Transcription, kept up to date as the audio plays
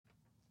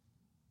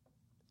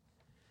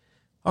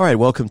All right,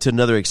 welcome to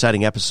another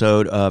exciting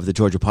episode of the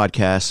Georgia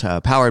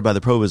Podcast, powered by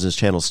the Pro Business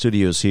Channel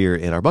studios here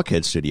in our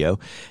Buckhead studio.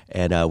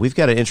 And we've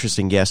got an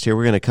interesting guest here.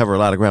 We're going to cover a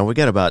lot of ground. We've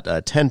got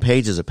about 10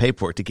 pages of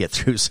paperwork to get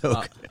through.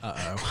 So,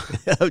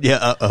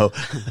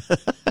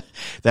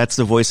 That's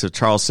the voice of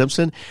Charles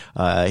Simpson.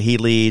 He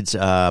leads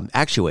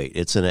Actuate.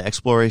 It's an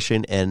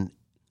exploration and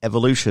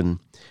evolution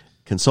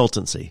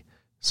consultancy.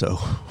 So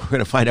we're going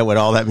to find out what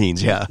all that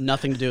means. Yeah.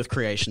 Nothing to do with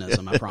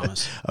creationism, I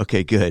promise.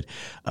 Okay, good.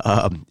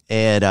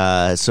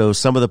 So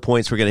some of the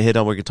points we're going to hit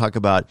on, we're going to talk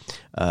about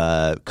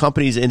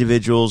companies,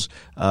 individuals,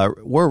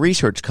 where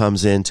research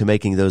comes into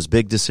making those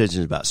big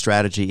decisions about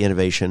strategy,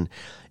 innovation,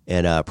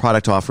 and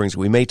product offerings.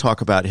 We may talk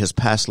about his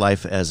past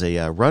life as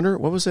a runner.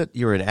 What was it?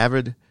 You were an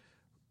avid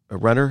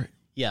runner?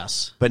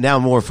 Yes. But now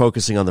more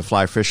focusing on the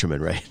fly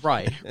fisherman, right?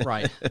 Right.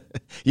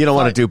 You don't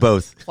want to do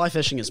both. Fly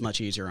fishing is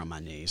much easier on my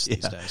knees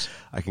these days.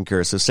 I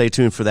concur. So stay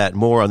tuned for that.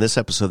 More on this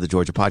episode of the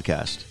Georgia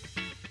Podcast.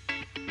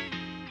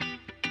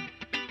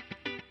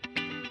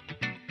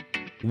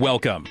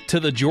 Welcome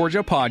to the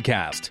Georgia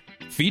Podcast,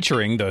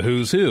 featuring the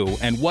who's who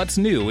and what's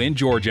new in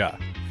Georgia.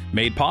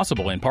 Made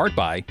possible in part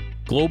by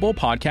Global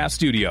Podcast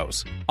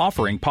Studios,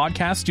 offering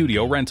podcast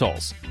studio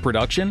rentals,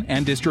 production,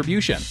 and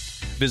distribution.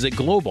 Visit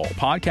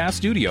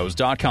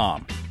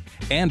globalpodcaststudios.com.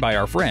 And by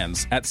our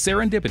friends at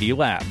Serendipity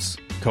Labs,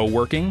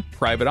 co-working,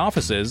 private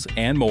offices,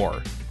 and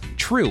more.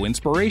 True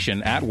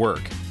inspiration at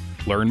work.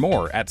 Learn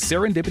more at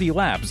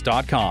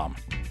serendipitylabs.com.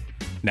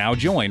 Now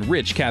join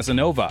Rich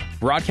Casanova,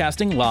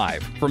 broadcasting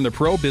live from the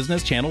Pro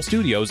Business Channel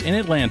studios in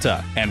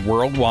Atlanta and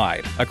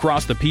worldwide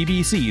across the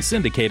PBC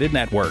syndicated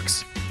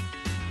networks.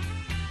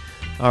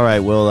 All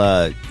right,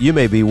 well, you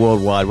may be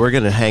worldwide. We're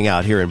going to hang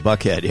out here in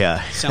Buckhead,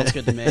 yeah. Sounds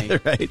good to me.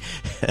 Right.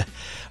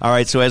 All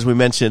right, so as we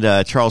mentioned,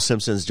 Charles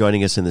Simpson's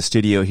joining us in the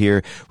studio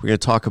here. We're going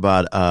to talk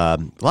about a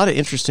lot of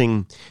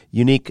interesting,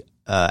 unique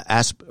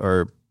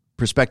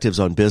perspectives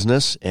on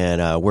business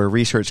and where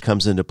research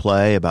comes into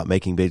play about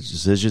making big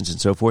decisions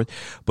and so forth.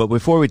 But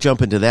before we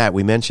jump into that,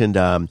 we mentioned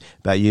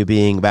about you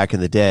being back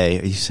in the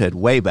day. You said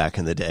way back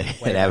in the day,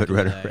 an avid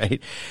runner,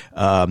 right?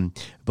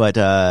 But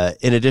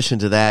in addition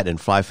to that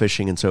and fly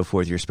fishing and so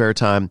forth, your spare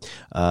time,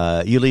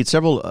 you lead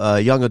several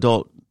young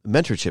adult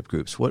mentorship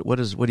groups. What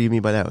do you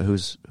mean by that?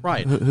 Who's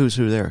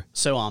who there?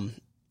 So one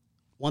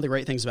of the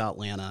great things about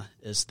Atlanta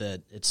is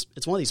that it's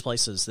one of these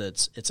places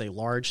it's a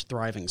large,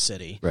 thriving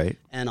city. Right.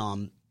 And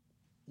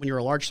when you're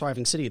a large,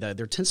 thriving city, though,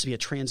 there tends to be a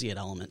transient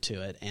element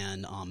to it,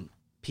 and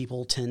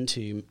people tend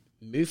to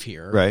move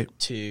here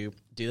to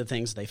do the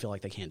things they feel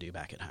like they can't do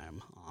back at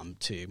home,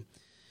 to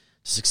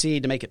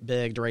succeed, to make it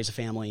big, to raise a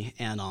family.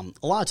 And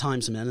a lot of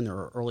times men in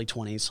their early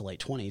 20s to late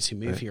 20s who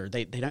move here,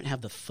 they don't have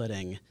the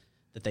footing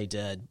that they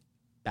did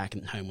back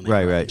at home when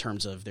they were in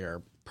terms of their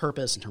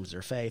purpose, in terms of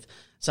their faith.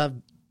 So I've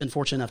been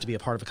fortunate enough to be a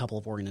part of a couple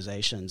of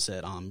organizations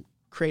that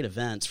create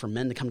events for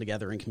men to come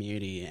together in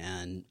community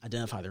and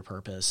identify their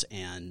purpose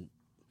and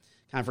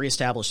kind of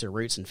reestablish their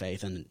roots in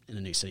faith in a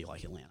new city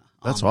like Atlanta.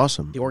 That's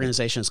awesome. The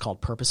organization is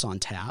called Purpose on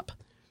Tap.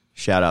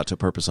 Shout out to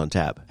Purpose on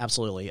Tap.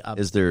 Absolutely.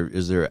 Is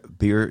there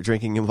beer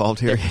drinking involved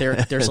here?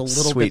 There's a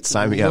little Sweet, bit,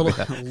 a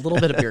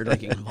little bit of beer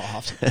drinking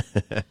involved.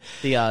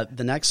 The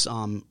next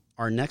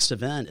our next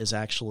event is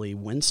actually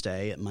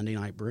Wednesday at Monday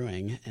Night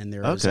Brewing, and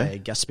there is a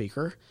guest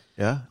speaker.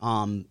 Yeah.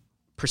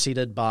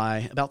 Preceded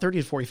by about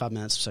 30 to 45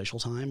 minutes of social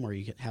time where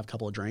you can have a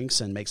couple of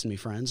drinks and make some new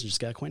friends and just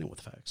get acquainted with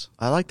folks.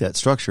 I like that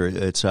structure.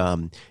 It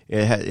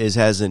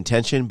has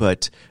intention,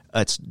 but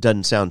it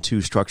doesn't sound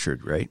too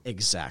structured, right?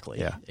 Exactly.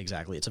 Yeah.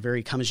 Exactly. It's a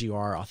very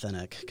come-as-you-are,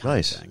 authentic kind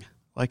of thing.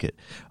 Like it.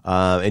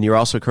 And you're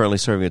also currently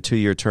serving a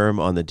 2-year term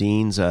on the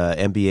Dean's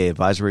MBA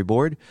Advisory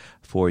Board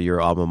for your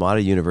alma mater,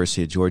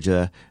 University of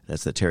Georgia.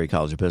 That's the Terry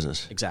College of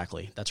Business.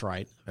 Exactly. That's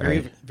right.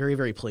 Very,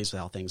 very pleased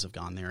with how things have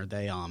gone there.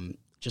 They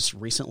just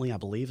recently, I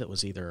believe it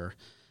was either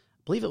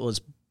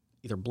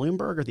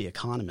Bloomberg or The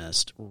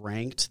Economist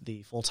ranked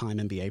the full-time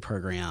MBA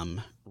program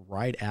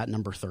right at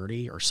number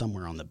 30 or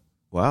somewhere on the.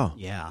 Wow.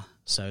 Yeah.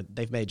 So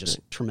they've made just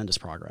tremendous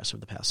progress over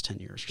the past 10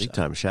 years or Big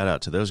time. Shout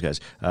out to those guys.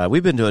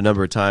 We've been to a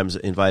number of times,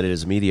 invited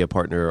as a media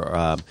partner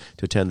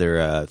to attend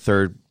their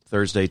third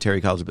Thursday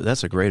Terry College. But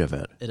that's a great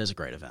event. It is a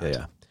great event.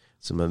 Yeah.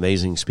 Some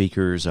amazing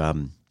speakers,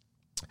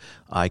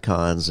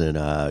 icons,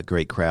 and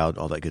great crowd,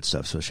 all that good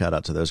stuff. So shout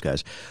out to those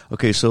guys.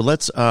 Okay, so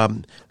let's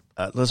move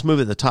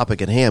to the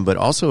topic at hand. But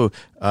also,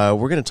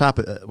 we're going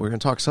to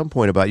talk some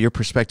point about your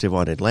perspective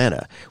on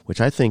Atlanta, which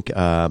I think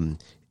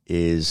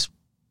is,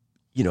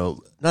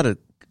 not a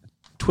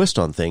twist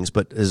on things,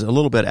 but is a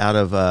little bit out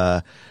of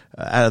the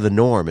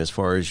norm as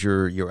far as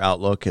your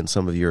outlook and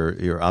some of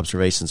your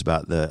observations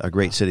about a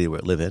great city we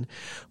live in.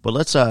 But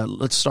let's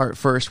start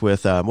first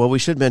with we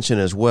should mention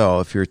as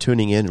well, if you're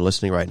tuning in and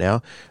listening right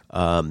now,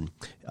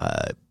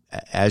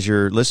 as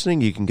you're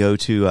listening, you can go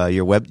to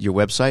your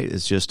website.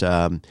 It's just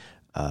your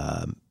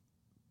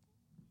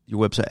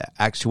website,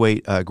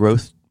 Actuategrowth.com.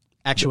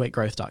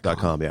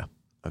 Actuategrowth.com. Yeah.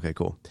 Okay,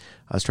 cool.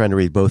 I was trying to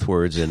read both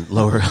words in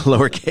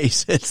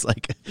lowercase. It's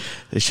like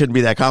it shouldn't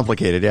be that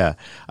complicated. Yeah,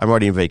 I'm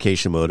already in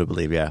vacation mode, I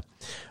believe. Yeah.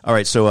 All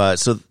right, so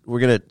we're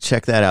gonna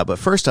check that out. But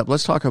first up,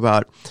 let's talk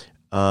about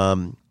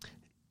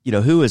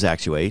who is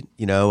Actuate?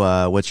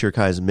 What's your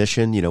guys'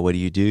 mission? What do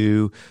you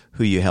do?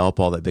 Who you help?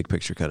 All that big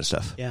picture kind of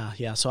stuff.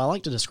 Yeah. So I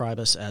like to describe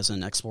us as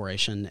an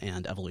exploration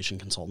and evolution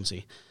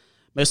consultancy,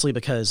 mostly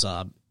because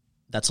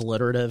that's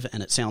alliterative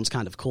and it sounds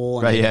kind of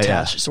cool in an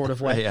attached sort of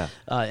way.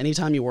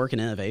 Anytime you work in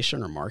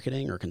innovation or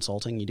marketing or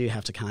consulting, you do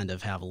have to kind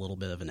of have a little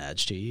bit of an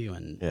edge to you,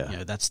 and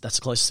that's the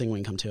closest thing we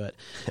can come to it.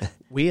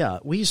 We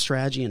use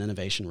strategy and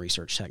innovation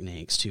research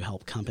techniques to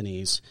help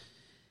companies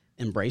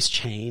embrace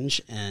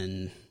change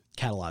and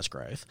catalyze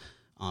growth.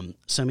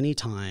 So many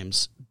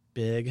times,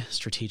 big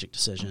strategic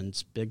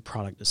decisions, big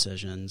product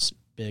decisions,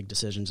 big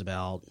decisions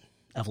about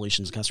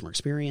evolutions of customer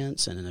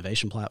experience and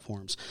innovation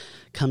platforms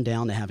come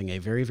down to having a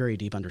very, very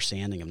deep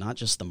understanding of not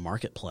just the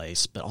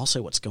marketplace, but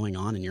also what's going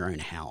on in your own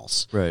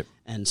house. Right.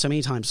 And so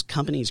many times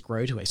companies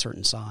grow to a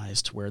certain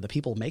size to where the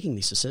people making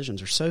these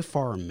decisions are so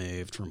far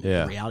removed from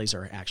the realities that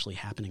are actually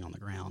happening on the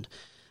ground.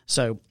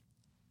 So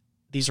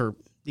these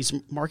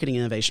marketing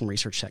innovation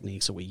research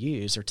techniques that we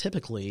use are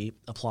typically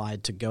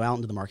applied to go out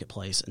into the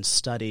marketplace and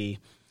study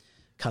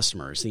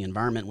customers, the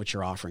environment in which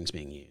your offering is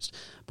being used.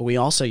 But we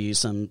also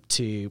use them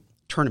to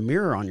turn a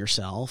mirror on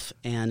yourself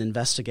and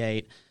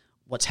investigate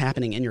what's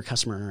happening in your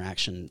customer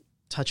interaction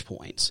touch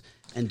points,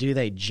 and do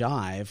they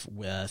jive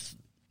with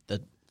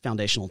the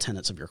foundational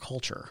tenets of your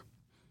culture?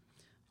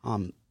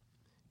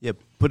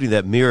 Putting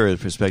that mirror in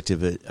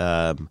perspective,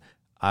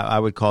 I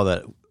would call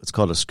that, it's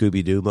called a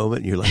Scooby-Doo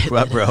moment. You're like,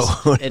 well, bro.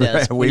 It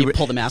is. When you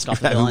pull the mask off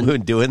the villain. We've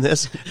been doing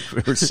this?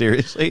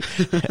 Seriously?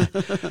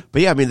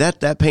 But yeah, I mean,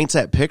 that paints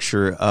that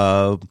picture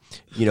of,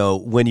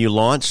 when you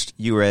launched,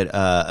 you were at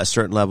a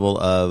certain level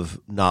of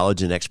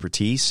knowledge and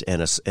expertise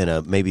and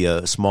maybe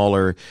a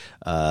smaller,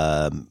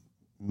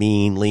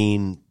 mean,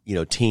 lean,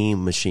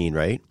 team machine,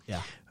 right?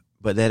 Yeah.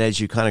 But then as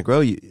you kind of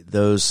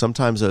grow,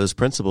 sometimes those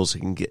principles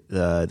can get,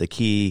 the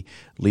key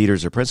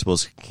leaders or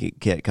principles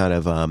get kind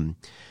of,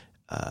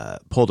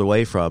 pulled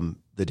away from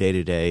the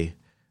day-to-day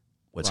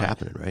what's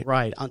happening, right?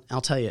 Right.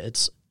 I'll tell you,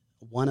 it's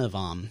one of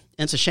and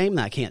it's a shame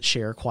that I can't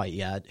share quite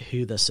yet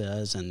who this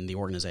is and the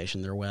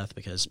organization they're with,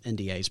 because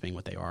NDAs being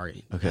what they are,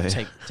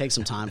 take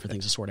some time for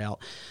things to sort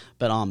out.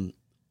 But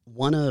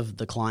one of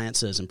the clients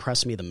that has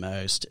impressed me the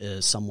most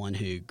is someone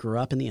who grew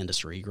up in the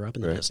industry, grew up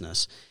in the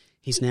business.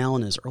 He's now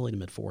in his early to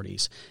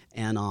mid-40s,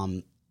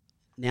 and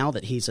now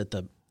that he's at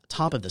the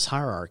top of this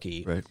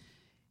hierarchy,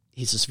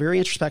 he's this very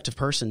introspective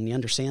person, and he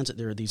understands that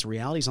there are these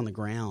realities on the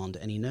ground,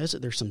 and he knows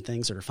that there's some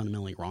things that are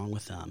fundamentally wrong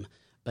with them,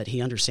 but he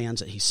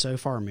understands that he's so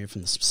far removed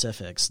from the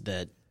specifics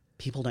that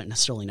people don't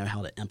necessarily know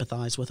how to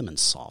empathize with them and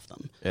solve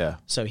them. Yeah.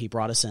 So he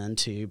brought us in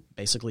to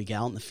basically get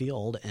out in the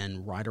field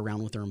and ride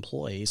around with their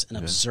employees and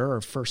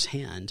observe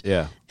firsthand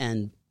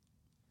and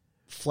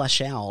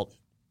flesh out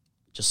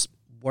just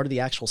what are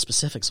the actual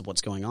specifics of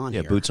what's going on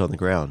here. Yeah, boots on the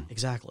ground.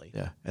 Exactly.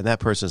 Yeah, and that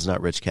person's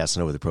not Rich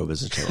Casanova, the Pro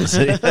Business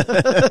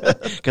Channel.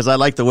 Because I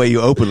like the way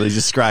you openly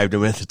described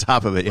him at the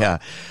top of it. Yeah.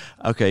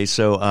 Okay,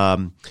 so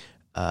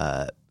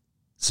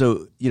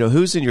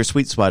who's in your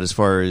sweet spot as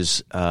far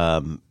as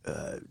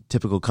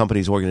typical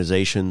companies,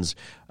 organizations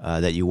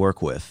that you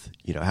work with?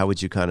 How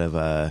would you kind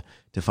of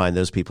define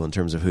those people in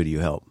terms of who do you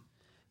help?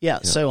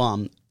 Yeah.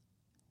 So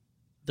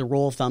the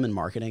rule of thumb in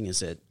marketing is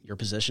that your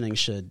positioning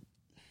should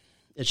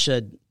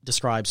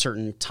describe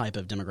certain type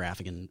of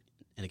demographic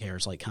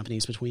indicators, like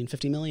companies between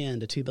 50 million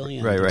to 2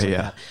 billion. Right, like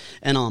yeah. That.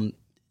 And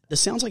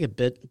this sounds like a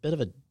bit of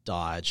a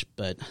dodge,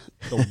 but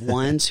the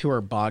ones who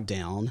are bogged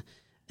down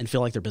and feel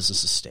like their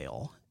business is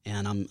stale,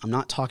 and I'm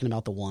not talking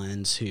about the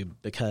ones who,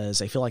 because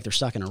they feel like they're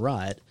stuck in a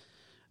rut,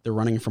 they're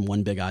running from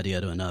one big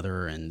idea to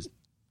another, and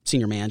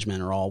senior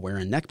management are all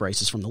wearing neck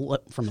braces from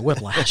the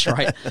whiplash,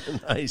 right?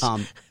 Nice.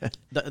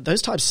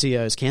 Those types of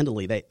CEOs,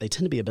 candidly, they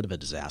tend to be a bit of a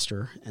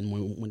disaster. And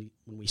when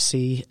we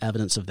see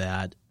evidence of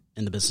that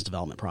in the business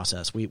development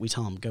process, we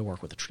tell them, go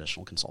work with a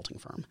traditional consulting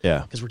firm.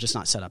 Yeah. Because we're just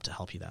not set up to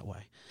help you that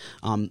way.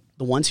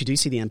 The ones who do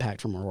see the impact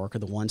from our work are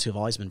the ones who have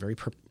always been very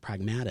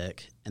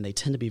pragmatic, and they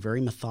tend to be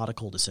very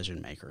methodical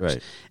decision makers.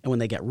 Right. And when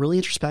they get really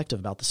introspective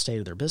about the state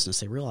of their business,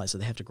 they realize that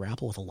they have to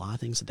grapple with a lot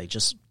of things that they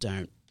just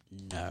don't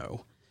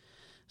know.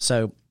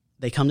 So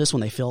they come to us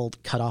when they feel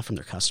cut off from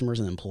their customers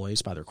and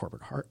employees by their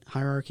corporate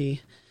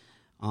hierarchy.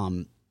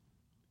 No,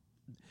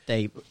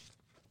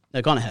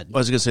 go on ahead. I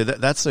was going to say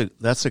that's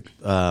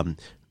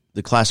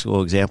the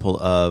classical example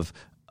of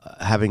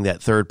having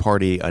that third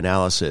party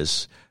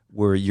analysis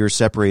where you're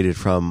separated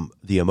from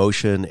the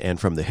emotion and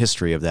from the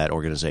history of that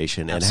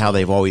organization. Absolutely. And how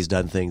they've always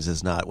done things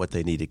is not what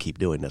they need to keep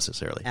doing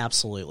necessarily.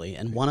 Absolutely.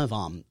 And one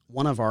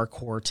of our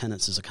core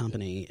tenets as a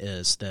company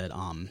is that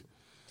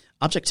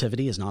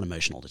objectivity is not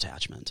emotional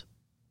detachment.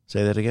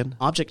 Say that again?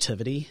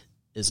 Objectivity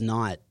is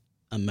not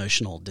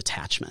emotional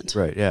detachment.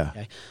 Right, yeah.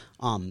 Okay?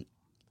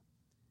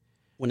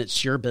 When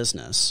it's your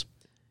business,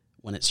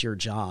 when it's your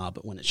job,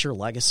 when it's your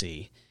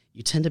legacy,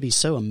 you tend to be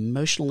so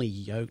emotionally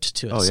yoked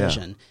to a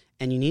decision,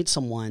 and you need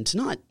someone to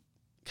not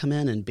come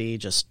in and be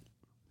just,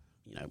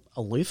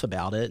 aloof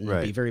about it and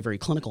be very, very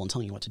clinical in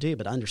telling you what to do,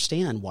 but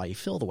understand why you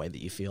feel the way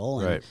that you feel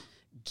and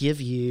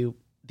give you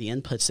the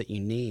inputs that you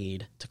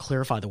need to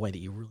clarify the way that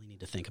you really need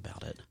to think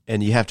about it.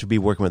 And you have to be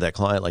working with that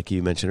client, like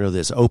you mentioned earlier,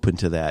 that's open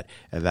to that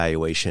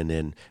evaluation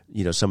and,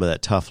 some of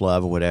that tough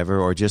love or whatever,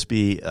 or just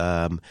be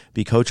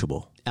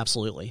coachable.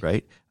 Absolutely.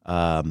 Right.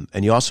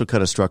 And you also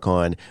kind of struck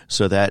on,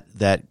 so that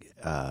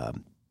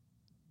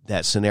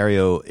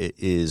scenario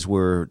is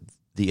where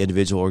the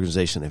individual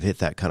organization have hit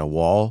that kind of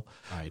wall,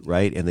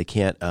 right? And they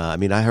can't.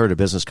 I heard a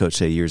business coach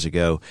say years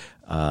ago,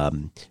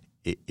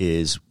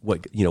 is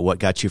what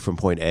got you from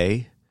point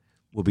A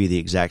will be the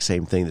exact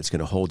same thing that's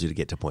going to hold you to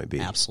get to point B.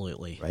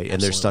 Absolutely, right? Absolutely.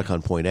 And they're stuck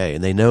on point A,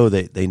 and they know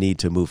that they need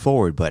to move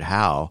forward, but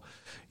how?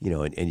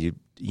 And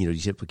you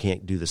simply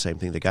can't do the same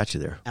thing that got you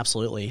there.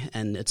 Absolutely.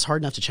 And it's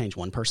hard enough to change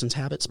one person's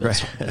habits,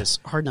 but it's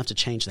hard enough to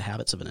change the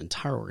habits of an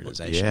entire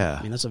organization.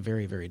 Yeah. That's a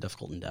very, very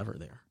difficult endeavor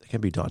there. It can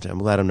be daunting. I'm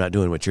glad I'm not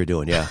doing what you're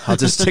doing. Yeah. I'll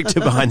just stick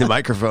to behind the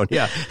microphone.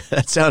 Yeah.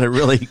 That sounded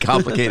really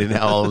complicated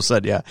now all of a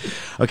sudden. Yeah.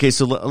 Okay.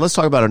 So let's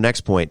talk about our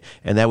next point.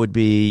 And that would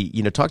be,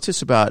 talk to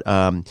us about,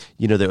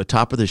 the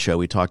top of the show,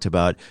 we talked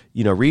about,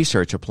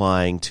 research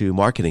applying to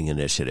marketing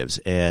initiatives.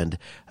 And,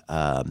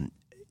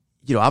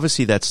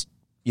 obviously that's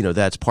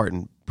part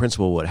and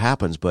principle what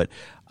happens, but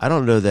I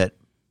don't know that,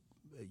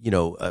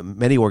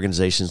 many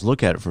organizations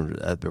look at it from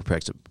a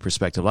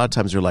perspective. A lot of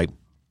times they're like,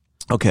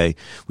 okay,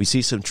 we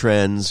see some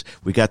trends.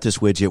 We got this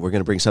widget. We're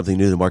going to bring something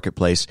new to the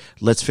marketplace.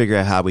 Let's figure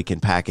out how we can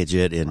package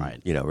it and,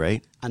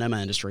 right? I know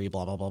my industry,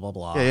 blah, blah, blah, blah,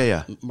 blah.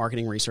 Yeah.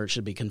 Marketing research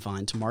should be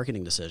confined to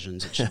marketing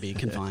decisions. It should be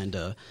confined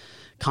to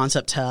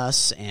concept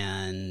tests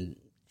and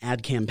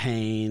ad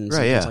campaigns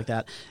and things like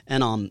that.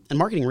 And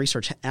marketing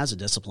research as a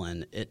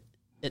discipline,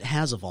 it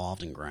has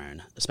evolved and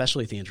grown,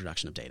 especially with the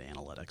introduction of data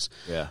analytics.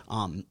 Yeah.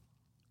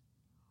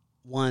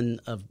 One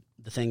of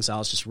the things I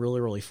was just really,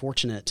 really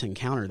fortunate to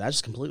encounter that I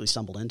just completely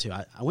stumbled into.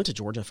 I went to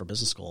Georgia for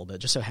business school, but it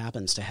just so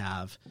happens to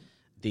have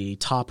the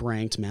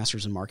top-ranked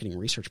Masters in Marketing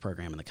Research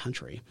program in the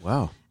country.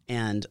 Wow.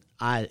 And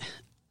I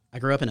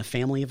grew up in a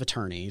family of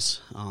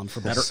attorneys.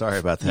 For better, sorry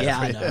about that.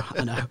 Yeah,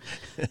 I know.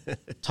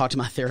 Talk to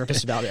my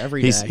therapist about it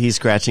every day. He's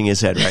scratching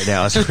his head right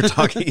now as we're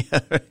talking.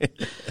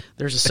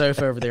 There's a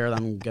sofa over there that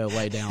I'm going to go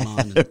lay down on.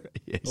 And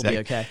It'll be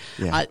okay.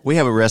 Yeah. We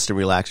have a rest and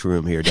relax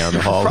room here down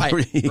the hall.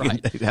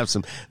 Right. Have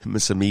some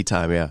me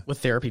time. Yeah, with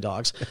therapy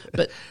dogs.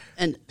 But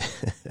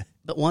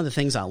one of the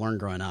things I learned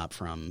growing up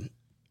from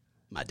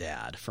my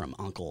dad, from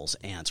uncles,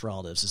 aunts,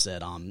 relatives, is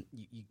that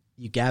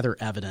you gather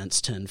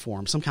evidence to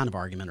inform some kind of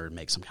argument or to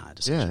make some kind of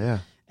decision. Yeah.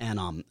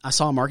 And I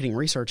saw marketing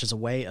research as a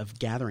way of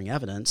gathering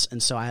evidence,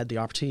 and so I had the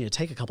opportunity to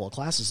take a couple of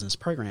classes in this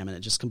program, and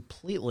it just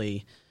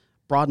completely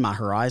broadened my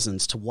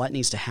horizons to what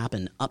needs to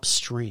happen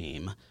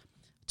upstream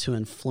to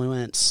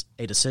influence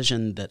a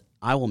decision that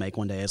I will make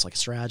one day as like a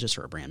strategist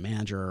or a brand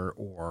manager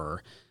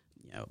or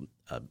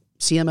a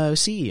CMO,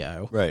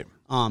 CEO, right?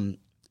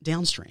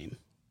 Downstream.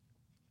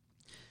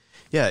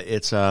 Yeah,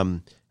 it's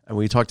and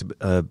we talked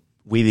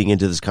weaving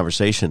into this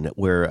conversation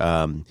where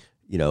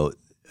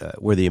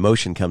where the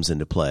emotion comes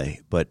into play,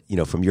 but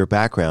from your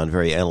background,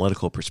 very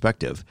analytical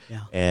perspective,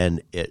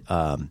 and it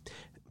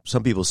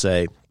some people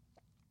say,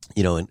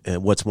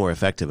 and what's more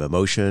effective,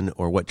 emotion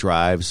or what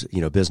drives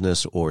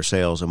business or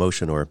sales,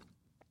 emotion or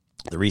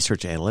the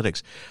research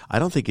analytics? I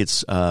don't think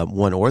it's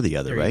one or the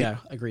other, right? Yeah,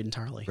 agreed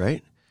entirely.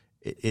 Right.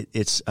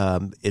 It's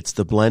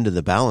the blend and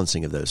the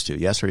balancing of those two.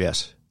 Yes or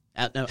yes?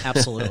 No,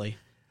 absolutely.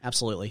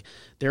 Absolutely.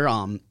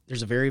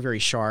 There's a very, very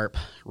sharp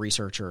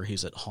researcher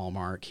who's at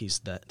Hallmark. He's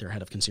their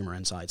head of consumer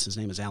insights. His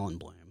name is Alan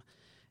Bloom.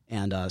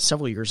 And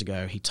several years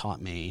ago, he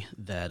taught me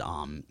that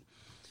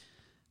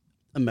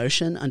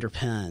emotion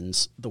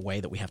underpins the way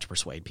that we have to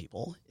persuade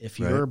people. If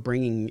you're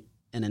bringing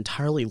an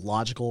entirely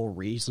logical,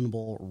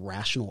 reasonable,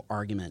 rational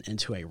argument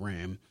into a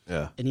room,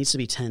 it needs to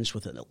be tinged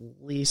with at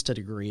least a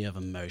degree of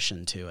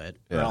emotion to it,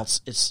 or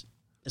else it's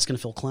going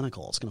to feel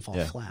clinical. It's going to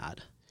fall flat.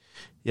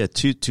 Yeah,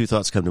 two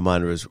thoughts come to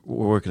mind.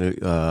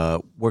 We're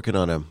working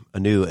on a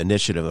new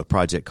initiative, a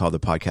project called the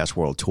Podcast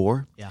World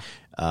Tour. Yeah,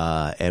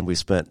 and we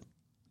spent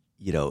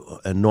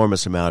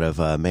enormous amount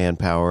of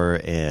manpower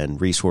and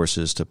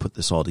resources to put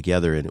this all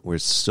together, and we're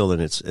still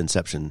in its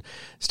inception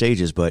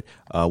stages. But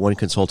one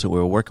consultant we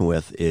were working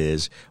with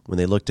is when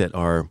they looked at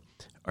our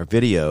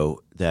video,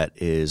 that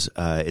is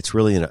it's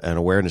really an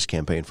awareness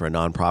campaign for a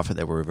nonprofit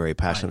that we're very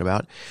passionate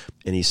about,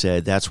 and he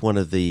said that's one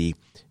of the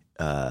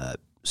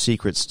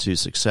secrets to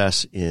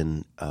success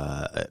in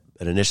an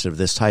initiative of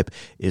this type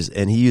is,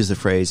 and he used the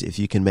phrase, if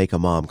you can make a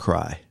mom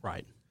cry.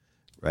 Right.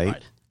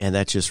 And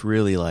that just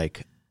really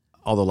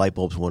all the light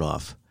bulbs went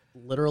off.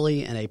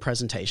 Literally in a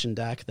presentation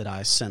deck that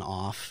I sent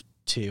off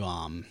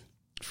to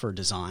for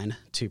design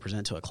to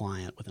present to a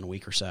client within a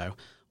week or so,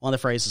 one of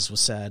the phrases was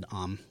said,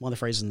 one of the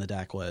phrases in the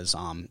deck was,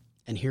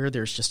 and here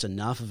there's just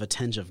enough of a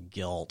tinge of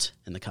guilt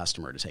in the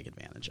customer to take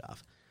advantage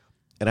of.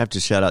 And I have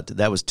to shout out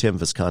that was Tim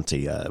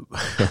Visconti.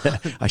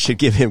 I should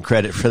give him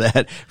credit for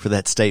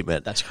that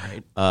statement. That's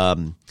great.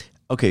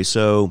 Okay,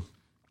 so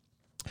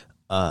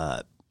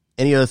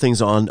Any other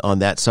things on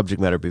that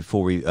subject matter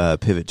before we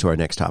pivot to our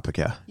next topic?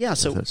 Yeah.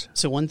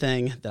 So one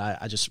thing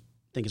that I just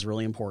think is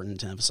really important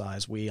to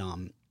emphasize,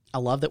 I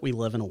love that we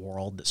live in a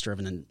world that's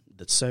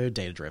so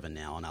data driven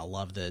now, and I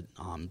love that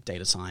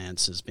data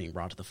science is being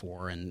brought to the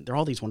fore, and there are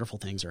all these wonderful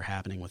things that are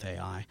happening with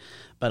AI.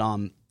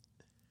 But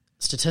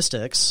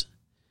statistics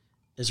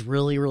is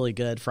really, really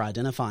good for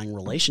identifying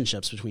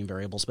relationships between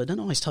variables, but it doesn't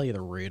always tell you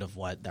the root of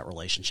what that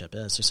relationship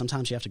is. So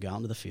sometimes you have to go out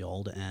into the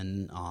field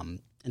and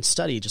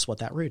study just what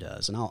that root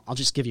is. And I'll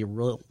just give you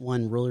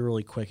one really,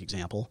 really quick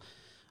example.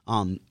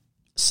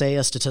 Say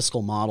a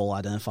statistical model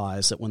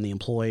identifies that when the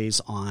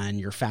employees on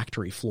your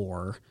factory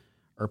floor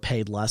are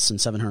paid less than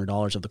 $700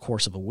 over the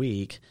course of a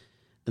week,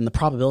 then the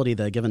probability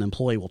that a given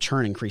employee will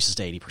churn increases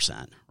to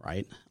 80%,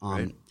 right?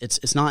 Right.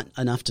 It's not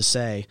enough to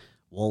say,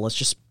 well, let's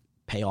just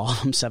pay all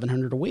of them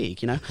 $700 a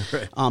week,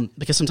 Right.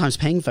 Because sometimes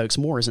paying folks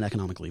more isn't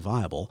economically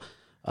viable.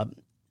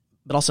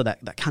 But also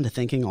that kind of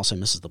thinking also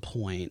misses the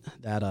point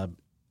that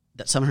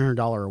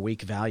 $700 a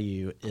week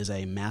value is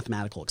a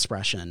mathematical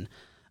expression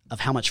of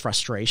how much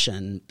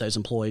frustration those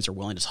employees are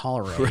willing to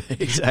tolerate.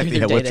 Right, exactly.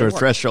 Yeah, what's their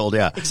threshold?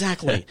 Yeah,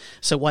 exactly.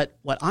 So what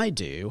I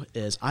do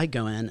is I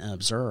go in and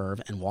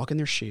observe and walk in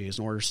their shoes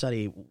in order to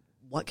study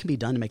what can be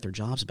done to make their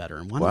jobs better,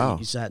 and why not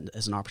use that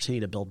as an opportunity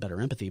to build better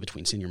empathy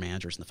between senior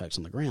managers and the folks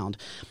on the ground,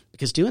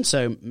 because doing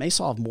so may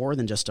solve more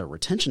than just a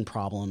retention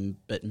problem,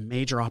 but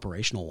major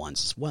operational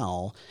ones as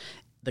well,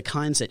 the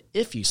kinds that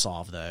if you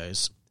solve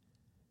those,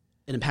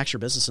 it impacts your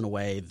business in a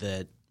way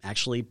that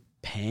actually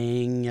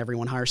paying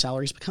everyone higher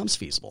salaries becomes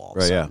feasible all of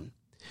a sudden.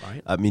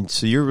 Right. I mean,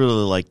 so you're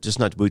really like just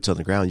not boots on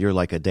the ground. You're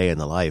like a day in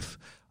the life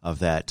of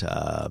that,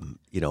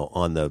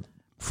 on the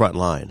front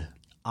line.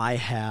 I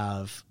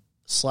have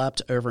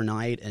slept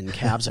overnight in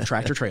cabs of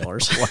tractor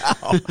trailers.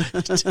 Wow.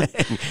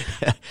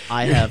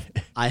 I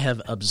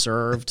have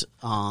observed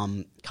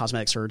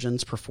cosmetic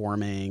surgeons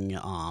performing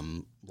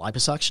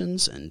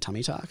liposuctions and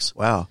tummy tucks.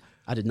 Wow.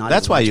 I did not.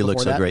 That's why you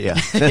look so great. Yeah.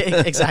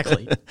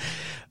 Exactly.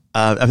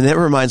 That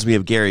reminds me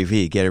of Gary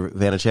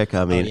Vaynerchuk.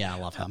 I mean, I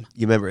love him.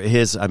 You remember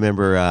I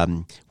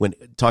remember when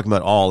talking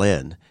about All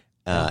In,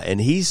 and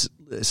he's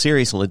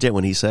serious and legit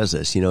when he says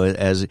this.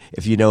 As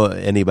if you know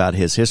any about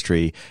his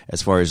history,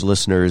 as far as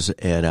listeners,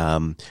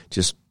 and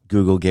just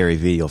Google Gary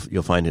V,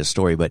 you'll find his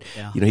story. But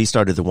he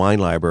started the wine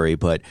library.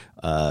 But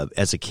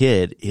as a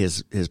kid,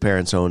 his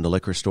parents owned a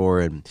liquor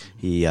store, and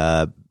he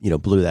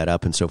blew that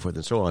up and so forth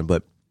and so on.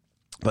 But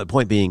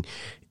point being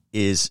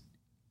is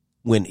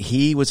when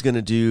he was going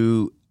to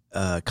do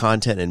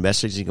content and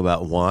messaging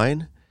about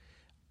wine,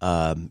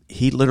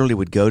 he literally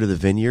would go to the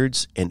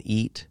vineyards and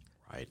eat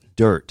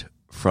dirt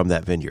from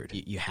that vineyard.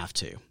 You have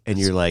to. And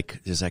you're like,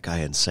 is that guy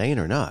insane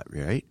or not,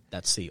 right?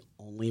 That's the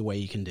only way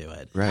you can do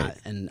it. Right.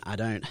 I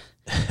don't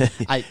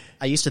 –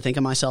 I used to think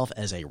of myself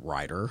as a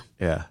writer.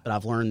 Yeah. But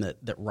I've learned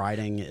that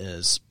writing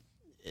is –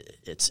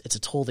 it's a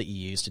tool that you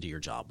use to do your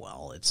job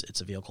well.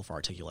 It's a vehicle for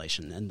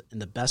articulation.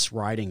 And the best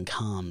writing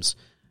comes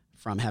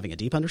from having a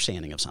deep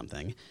understanding of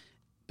something.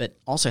 But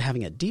also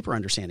having a deeper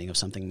understanding of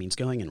something means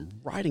going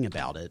and writing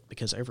about it,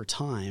 because over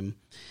time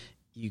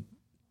you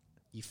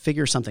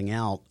figure something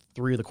out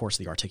through the course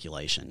of the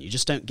articulation. You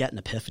just don't get an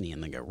epiphany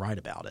and then go write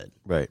about it.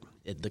 Right.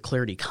 The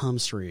clarity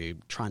comes through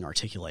trying to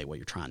articulate what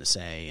you're trying to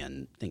say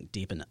and think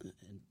deep.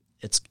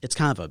 It's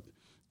kind of a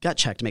gut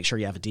check to make sure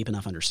you have a deep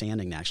enough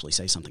understanding to actually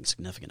say something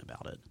significant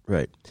about it.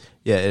 Right.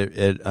 Yeah,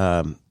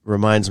 it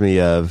reminds me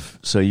of,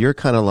 so you're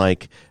kind of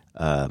like,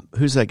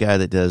 who's that guy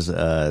that does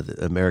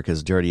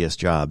America's Dirtiest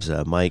Jobs?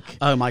 Mike.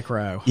 Oh, Mike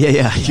Rowe.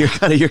 Yeah. You're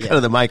kind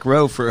of the Mike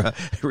Rowe for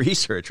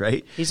research,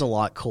 right? He's a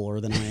lot cooler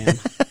than I am.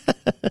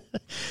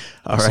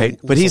 All right,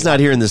 but he's not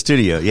here in the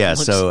studio. Yeah,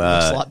 looks a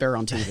lot better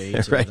on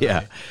TV. Too, right?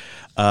 Yeah.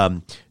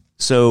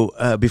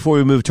 So before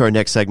we move to our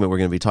next segment, we're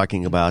going to be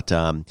talking about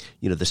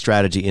the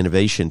strategy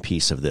innovation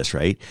piece of this,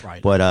 right?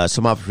 Right. But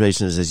some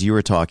observations as you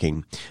were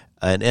talking.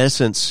 In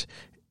essence,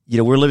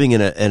 we're living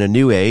in a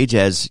new age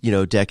as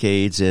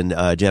decades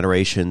and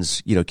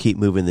generations keep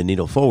moving the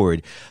needle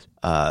forward.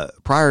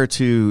 Prior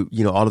to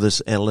all of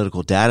this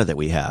analytical data that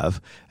we have,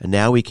 and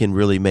now we can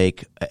really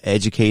make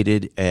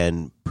educated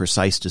and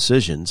precise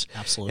decisions.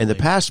 Absolutely. In the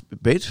past,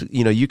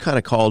 you kind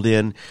of called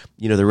in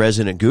the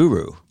resident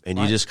guru, and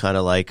you just kind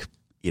of like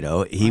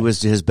he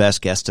was his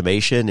best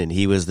guesstimation, and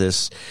he was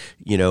this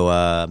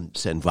what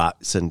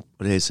do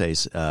they say?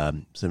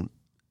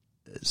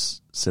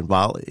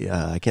 Svengali,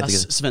 I can't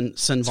think of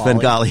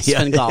Svengali. Yeah.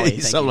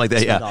 Something like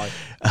that. Yeah,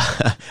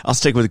 I'll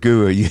stick with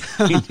guru. You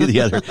do the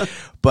other,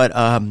 but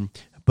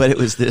it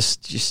was this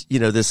just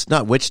this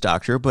not witch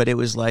doctor, but it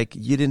was like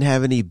you didn't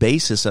have any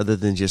basis other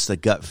than just the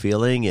gut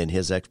feeling and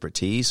his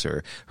expertise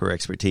or her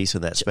expertise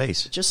in that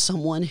space. Just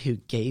someone who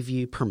gave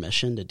you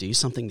permission to do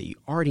something that you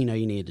already know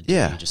you needed to do.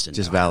 Yeah, you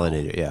just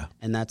validate it. Yeah,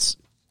 and that's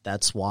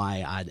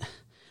why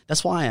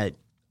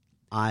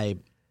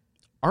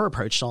our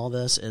approach to all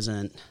this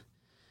isn't,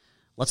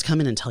 let's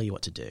come in and tell you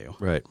what to do.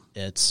 Right.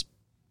 It's,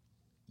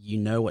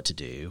 what to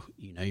do.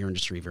 You know your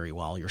industry very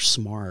well. You're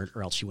smart,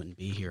 or else you wouldn't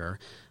be here.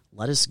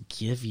 Let us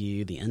give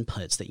you the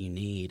inputs that you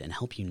need and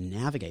help you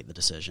navigate the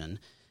decision.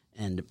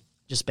 And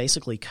just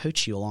basically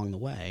coach you along the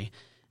way,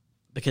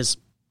 because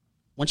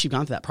once you've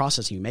gone through that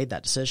process and you made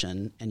that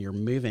decision and you're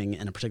moving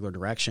in a particular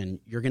direction,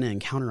 you're going to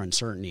encounter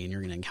uncertainty and you're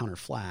going to encounter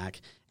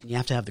flack, and you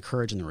have to have the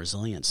courage and the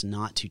resilience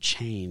not to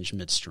change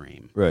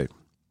midstream. Right.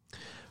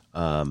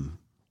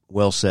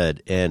 Well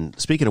said. And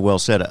speaking of well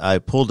said, I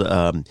pulled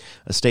a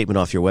statement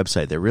off your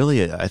website that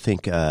really, I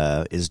think,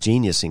 is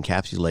genius,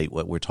 encapsulate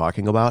what we're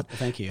talking about. Well,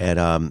 thank you. And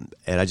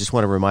I just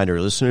want to remind our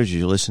listeners,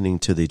 you're listening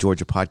to the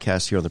Georgia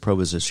Podcast here on the Pro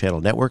Business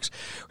Channel Networks.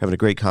 We're having a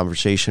great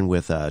conversation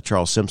with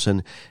Charles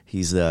Simpson.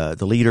 He's the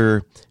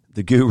leader,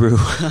 the guru,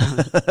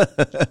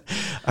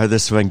 or the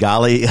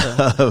Svengali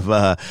of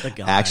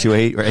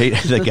Actuate, right?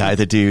 The guy,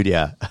 the dude,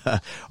 yeah.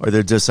 Or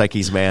the Dos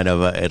Equis man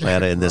of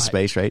Atlanta in this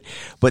space, right?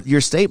 But your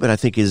statement, I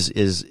think, is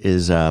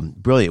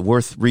brilliant,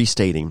 worth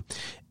restating.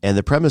 And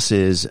the premise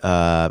is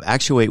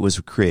Actuate was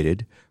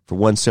created for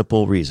one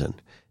simple reason: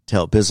 to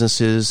help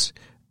businesses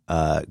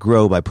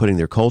grow by putting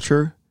their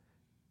culture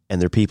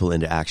and their people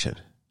into action.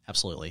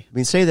 Absolutely. I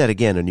mean, say that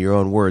again in your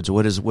own words.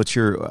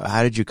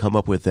 How did you come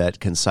up with that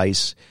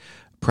concise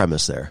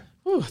premise there?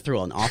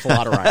 Through an awful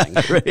lot of writing.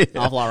 Right. An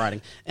awful lot of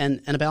writing.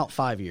 And about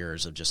 5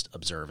 years of just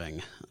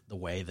observing the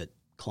way that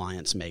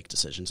clients make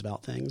decisions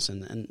about things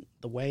and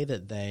the way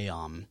that they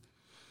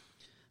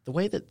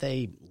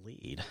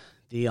lead.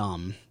 The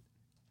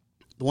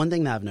one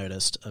thing that I've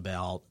noticed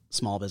about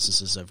small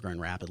businesses that have grown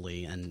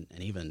rapidly and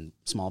even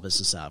small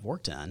businesses that I've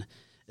worked in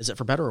is that,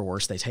 for better or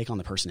worse, they take on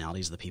the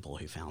personalities of the people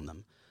who found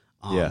them,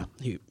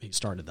 who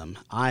started them.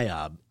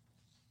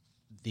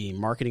 The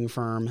marketing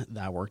firm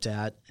that I worked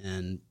at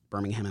in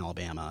Birmingham,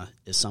 Alabama,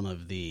 is some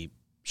of the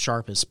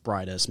sharpest,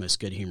 brightest, most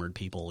good-humored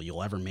people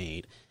you'll ever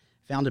meet,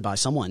 founded by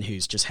someone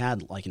who's just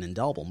had like an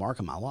indelible mark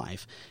on my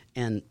life.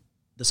 And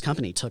this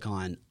company took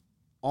on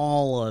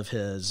all of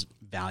his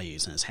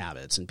values and his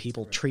habits, and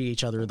people treat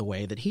each other the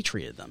way that he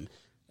treated them.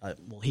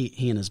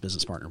 He and his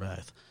business partner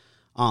both.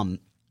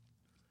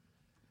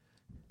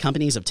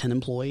 Companies of 10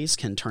 employees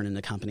can turn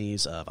into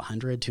companies of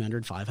 100,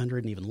 200,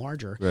 500, and even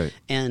larger. Right.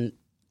 And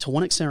to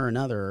one extent or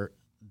another,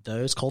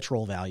 those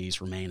cultural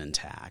values remain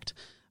intact.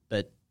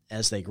 But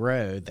as they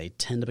grow, they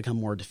tend to become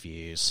more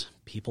diffuse.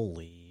 People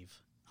leave,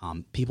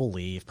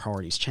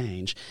 priorities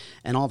change.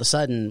 And all of a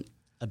sudden,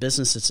 a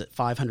business that's at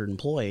 500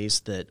 employees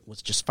that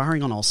was just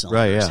firing on all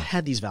cylinders,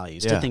 had these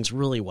values, did things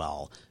really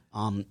well,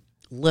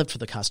 lived for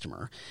the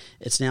customer.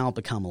 It's now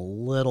become a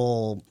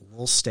little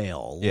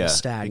stale, a little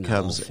stagnant,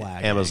 becomes a little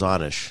flagging.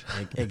 Amazonish.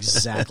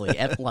 Exactly.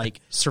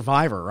 Like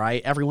Survivor,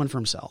 right? Everyone for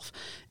himself.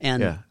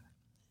 And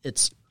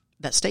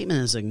that statement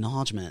is an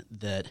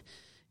acknowledgement that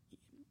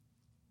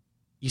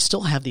you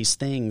still have these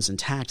things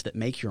intact that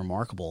make you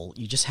remarkable.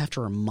 You just have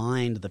to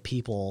remind the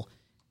people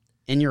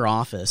in your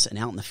office and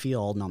out in the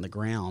field and on the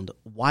ground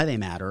why they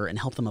matter and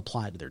help them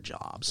apply to their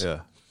jobs. Yeah.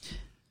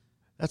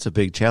 That's a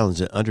big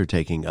challenge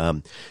undertaking.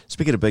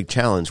 Speaking of big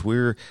challenge,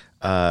 we're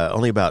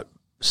only about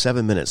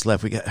 7 minutes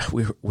left.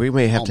 We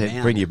may have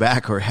to bring you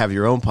back or have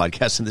your own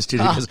podcast in the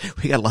studio because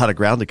we got a lot of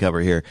ground to cover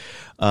here.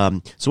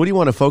 So what do you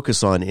want to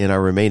focus on in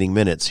our remaining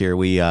minutes here?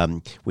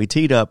 We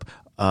teed up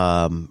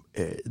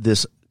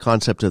this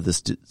concept of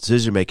this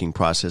decision-making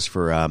process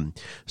for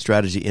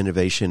strategy,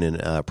 innovation,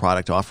 and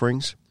product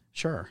offerings.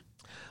 Sure.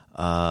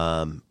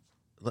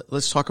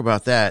 Let's talk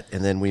about that,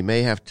 and then we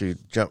may have to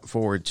jump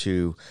forward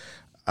to,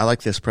 I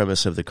like this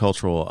premise of the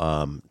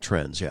cultural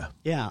trends. Yeah.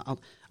 Yeah.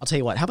 I'll tell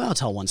you what. How about I'll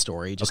tell one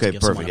story just to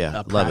give someone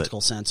a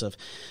practical sense of.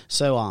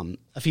 So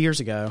a few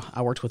years ago,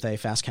 I worked with a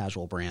fast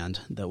casual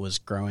brand that was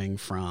growing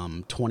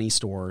from 20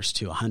 stores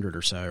to 100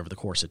 or so over the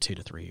course of 2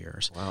 to 3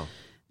 years. Wow.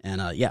 And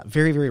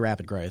very, very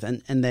rapid growth.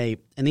 And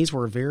these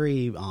were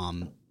very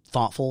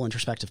thoughtful,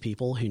 introspective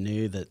people who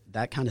knew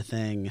that kind of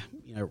thing,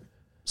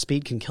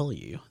 speed can kill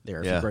you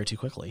there if you grow too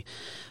quickly.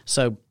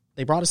 So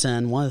they brought us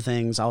in. One of the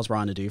things I was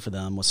brought in to do for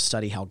them was to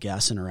study how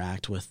guests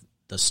interact with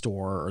the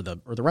store or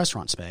the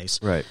restaurant space.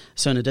 Right.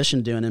 So in addition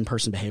to doing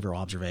in-person behavioral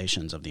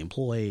observations of the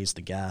employees,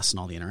 the guests, and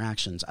all the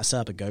interactions, I set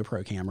up a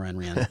GoPro camera and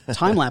ran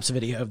time-lapse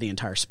video of the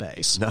entire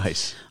space.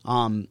 Nice.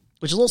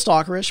 Which is a little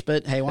stalkerish,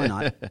 but hey, why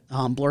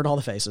not? Blurred all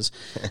the faces.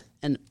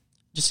 And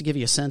just to give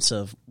you a sense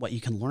of what you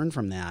can learn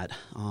from that,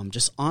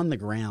 just on the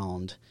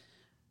ground,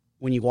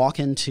 when you walk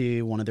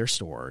into one of their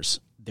stores,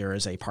 there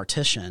is a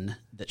partition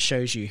that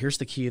shows you, here's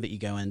the queue that you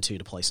go into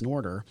to place an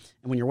order.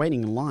 And when you're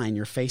waiting in line,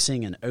 you're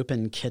facing an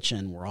open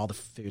kitchen where all the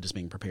food is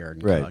being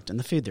prepared and cooked. And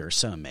the food there is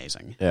so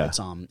amazing. Yeah.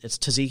 It's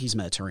Taziki's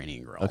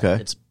Mediterranean Grill. Okay.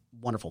 It's a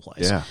wonderful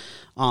place. Yeah.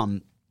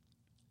 On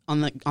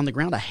the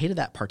ground, I hated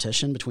that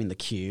partition between the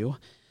queue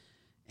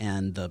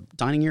and the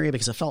dining area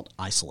because it felt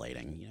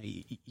isolating.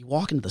 You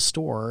walk into the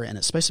store and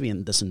it's supposed to be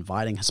in this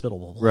inviting,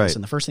 hospitable place,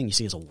 and the first thing you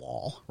see is a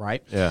wall,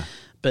 right? Yeah.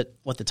 But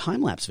what the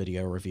time-lapse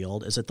video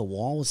revealed is that the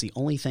wall was the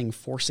only thing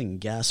forcing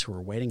guests who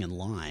were waiting in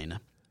line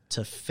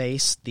to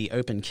face the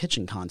open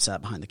kitchen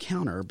concept behind the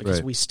counter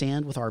because we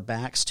stand with our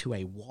backs to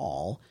a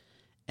wall,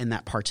 and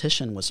that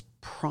partition was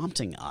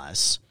prompting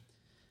us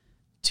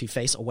to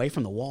face away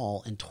from the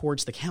wall and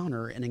towards the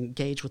counter and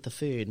engage with the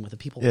food and with the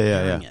people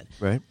preparing it.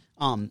 Right.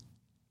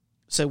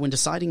 So when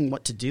deciding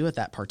what to do at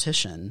that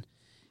partition,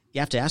 you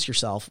have to ask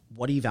yourself,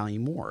 what do you value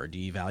more? Do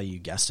you value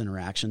guest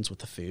interactions with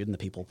the food and the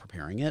people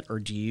preparing it, or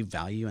do you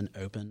value an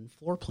open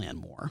floor plan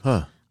more?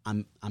 Huh.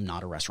 I'm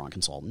not a restaurant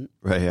consultant.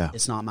 Right. Yeah.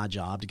 It's not my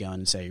job to go in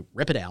and say,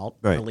 rip it out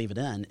right. or leave it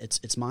in.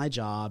 It's my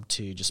job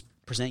to just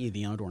present you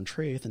the unadorned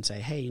truth and say,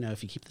 hey,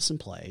 if you keep this in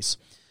place,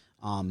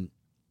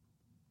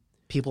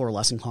 people are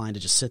less inclined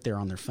to just sit there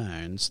on their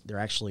phones. They're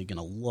actually going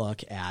to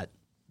look at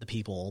the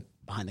people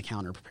behind the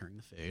counter preparing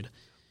the food.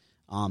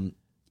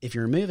 If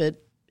you remove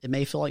it, it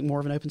may feel like more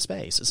of an open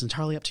space. It's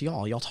entirely up to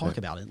y'all. Y'all talk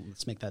about it. And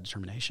let's make that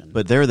determination.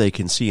 But there they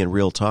can see in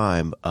real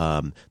time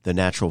the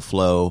natural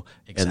flow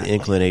and the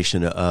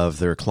inclination of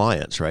their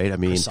clients, right? I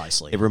mean,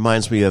 precisely. It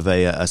reminds me of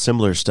a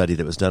similar study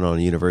that was done on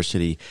a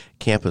university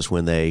campus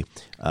when the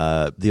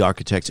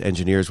architects,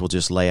 engineers will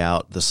just lay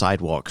out the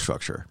sidewalk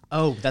structure.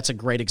 Oh, that's a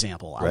great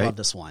example. I right? love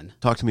this one.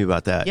 Talk to me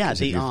about that. Yeah,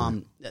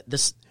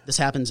 this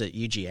happens at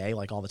UGA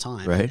like all the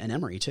time, right? And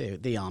Emory too.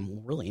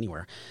 Really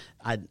anywhere.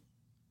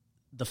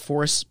 The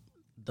Forest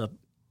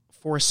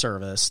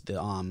Service,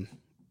 the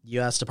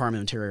U.S. Department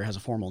of Interior has a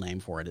formal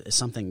name for it. It's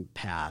something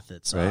path.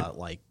 It's right.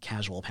 Like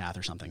casual path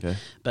or something. Okay.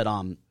 But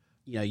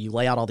you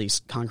lay out all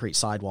these concrete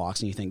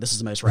sidewalks and you think this is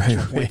the most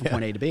rational point from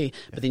point A to B.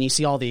 But then you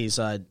see all these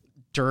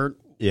dirt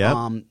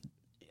worn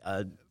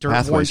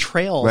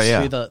trails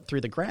right,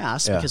 through the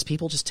grass because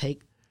people just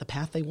take the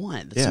path they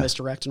want. That's the most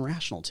direct and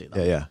rational to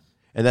them. Yeah.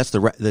 And that's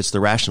the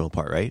rational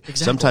part, right?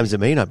 Exactly. Sometimes it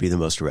may not be the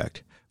most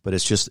direct, but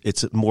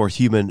it's more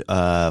human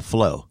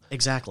flow.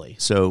 Exactly.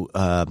 So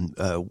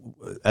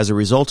as a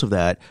result of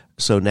that,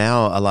 so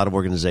now a lot of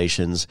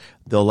organizations,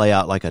 they'll lay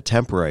out like a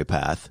temporary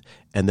path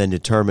and then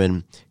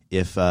determine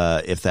if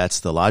that's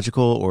the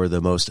logical or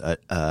the most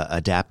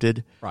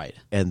adapted, right?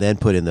 And then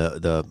put in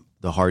the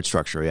hard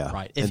structure, yeah.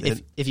 Right.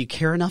 If you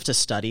care enough to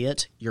study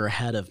it, you're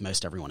ahead of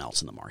most everyone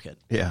else in the market.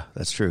 Yeah,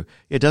 that's true.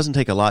 It doesn't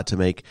take a lot to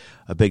make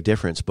a big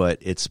difference, but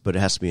it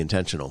has to be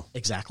intentional.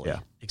 Exactly. Yeah.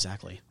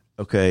 Exactly.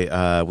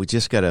 Okay, we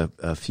just got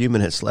a few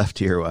minutes left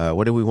here.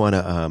 What do we want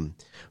to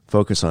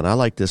focus on? I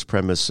like this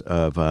premise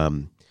of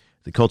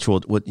the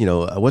cultural.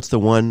 What's the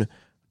one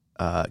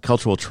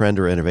cultural trend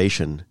or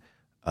innovation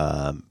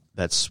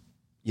that's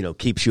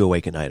keeps you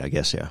awake at night? I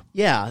guess. Yeah.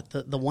 Yeah.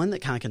 The one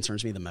that kind of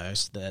concerns me the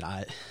most, that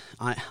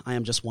I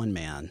am just one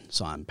man,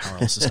 so I'm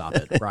powerless to stop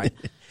it. Right.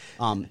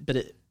 But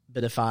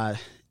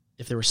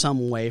if there was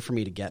some way for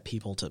me to get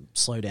people to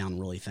slow down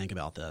and really think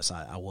about this,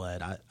 I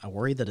would. I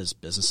worry that as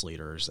business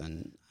leaders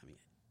and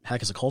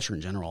heck, as a culture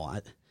in general,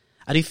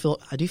 I do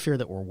fear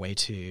that we're way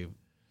too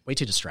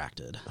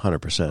distracted.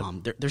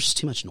 100%. There's just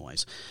too much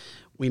noise.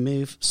 We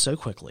move so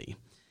quickly,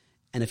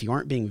 and if you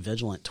aren't being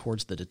vigilant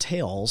towards the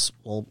details,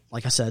 well,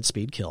 like I said,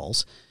 speed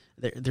kills.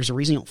 There's a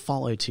reason you don't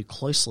follow too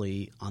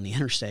closely on the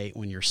interstate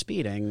when you're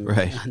speeding,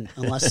 right?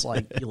 Unless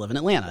you live in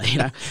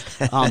Atlanta,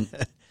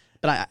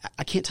 But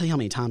I can't tell you how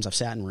many times I've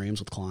sat in rooms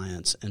with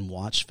clients and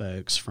watched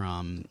folks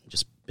from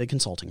just big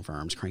consulting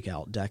firms crank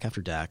out deck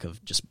after deck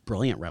of just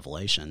brilliant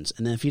revelations.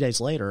 And then a few days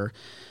later,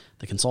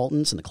 the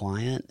consultants and the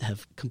client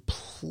have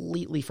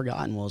completely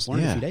forgotten what was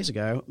learned a few days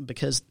ago,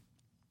 because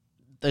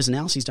those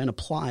analyses don't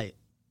apply.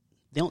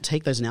 They don't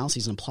take those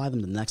analyses and apply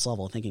them to the next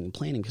level of thinking and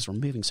planning, because we're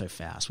moving so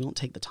fast. We don't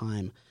take the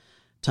time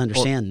to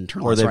understand and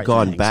internalize. Or they've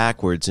gone things.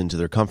 Backwards into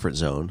their comfort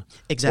zone.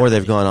 Exactly. Or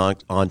they've gone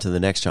on to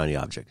the next shiny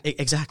object.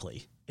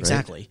 Exactly.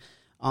 Exactly.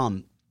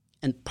 Right?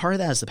 And part of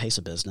that is the pace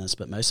of business,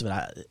 but most of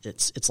it,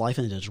 it's life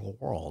in a digital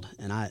world.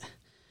 And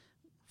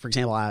for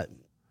example, I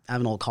have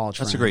an old college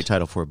friend. That's a great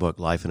title for a book,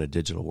 Life in a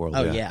Digital World.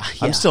 Oh, yeah.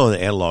 I'm still in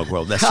the analog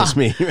world. That's just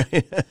me.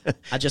 Right?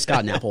 I just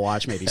got an Apple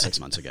Watch maybe 6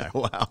 months ago.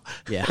 Wow.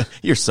 Yeah.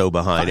 You're so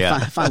behind,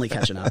 Finally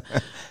catching up.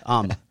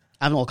 I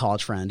have an old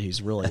college friend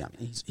who's really,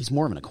 he's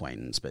more of an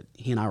acquaintance, but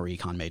he and I were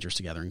econ majors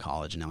together in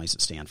college, and now he's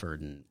at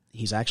Stanford, and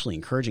he's actually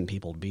encouraging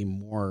people to be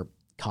more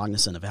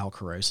cognizant of how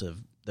corrosive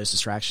those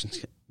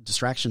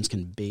distractions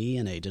can be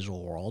in a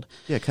digital world.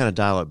 Yeah, kind of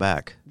dial it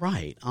back.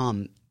 Right.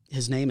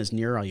 His name is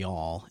Nir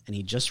Eyal, and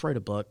he just wrote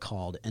a book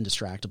called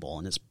Indistractable,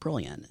 and it's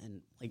brilliant.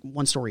 And like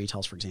one story he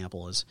tells, for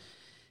example, is,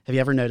 have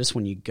you ever noticed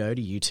when you go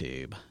to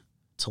YouTube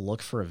to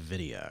look for a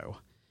video,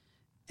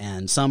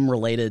 and some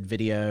related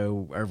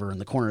video over in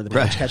the corner of the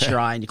page catches your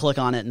eye, and you click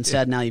on it, and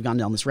instead now you've gone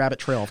down this rabbit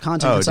trail of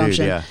content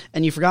consumption,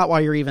 and you forgot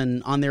why you're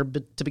even on there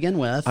to begin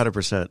with.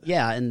 100%.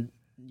 Yeah, and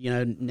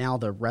now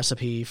the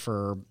recipe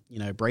for,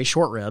 braised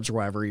short ribs or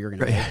whatever you're going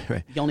to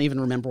make, you don't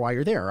even remember why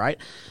you're there, right?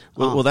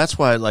 Well, that's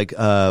why,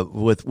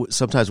 with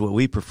sometimes what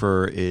we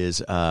prefer is,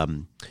 is it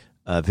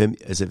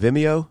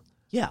Vimeo?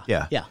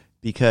 Yeah.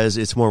 Because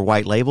it's more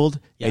white labeled,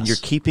 and Yes. you're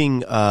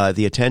keeping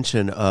the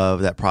attention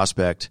of that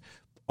prospect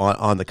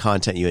on the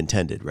content you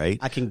intended, right?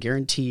 I can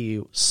guarantee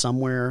you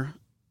somewhere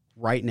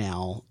right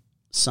now,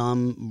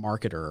 some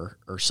marketer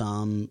or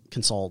some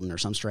consultant or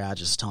some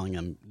strategist is telling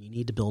them, you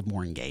need to build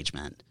more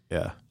engagement.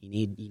 Yeah. You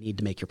need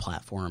to make your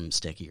platform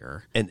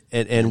stickier.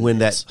 And when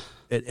that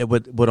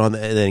what on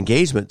the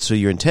engagement, so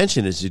your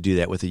intention is to do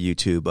that with a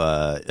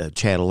YouTube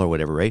channel or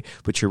whatever, right?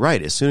 But you're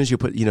right. As soon as you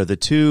put, the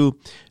two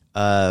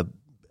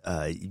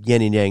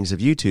yin and yangs of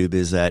YouTube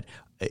is that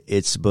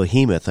it's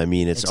behemoth. I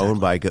mean, it's owned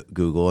by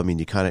Google. I mean,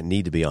 you kind of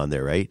need to be on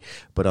there, right?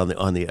 But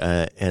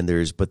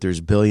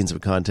there's billions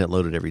of content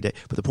loaded every day.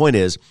 But the point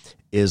is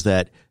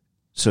that,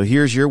 so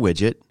here's your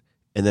widget,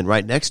 and then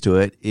right next to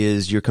it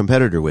is your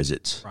competitor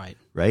widgets,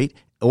 right?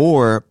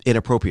 Or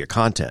inappropriate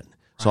content.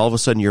 So all of a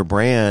sudden, your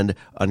brand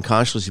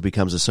unconsciously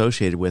becomes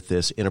associated with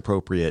this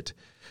inappropriate,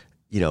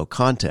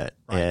 content,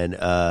 and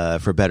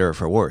for better or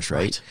for worse,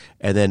 right?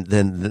 And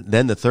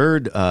then the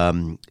third,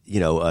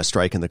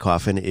 strike in the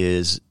coffin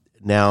is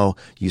now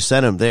you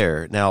sent them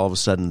there. Now all of a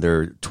sudden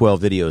they're 12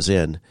 videos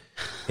in,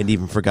 and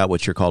even forgot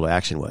what your call to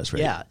action was,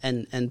 right? Yeah,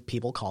 and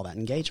people call that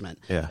engagement.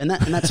 Yeah, and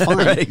that's fine.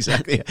 Right,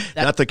 exactly.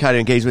 Not the kind of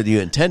engagement you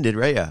intended,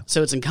 right? Yeah.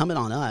 So it's incumbent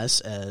on us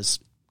as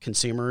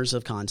consumers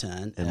of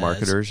content and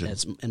marketers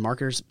and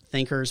marketers,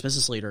 thinkers,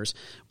 business leaders.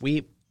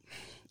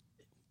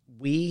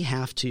 We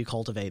have to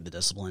cultivate the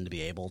discipline to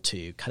be able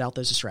to cut out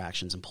those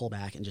distractions and pull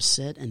back and just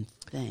sit and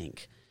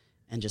think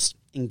and just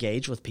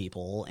engage with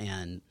people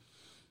and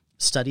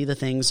study the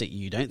things that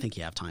you don't think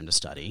you have time to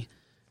study.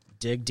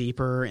 Dig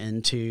deeper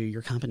into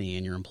your company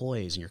and your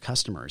employees and your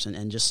customers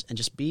and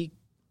just be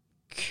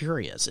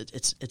curious.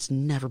 It's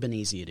never been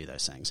easy to do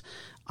those things.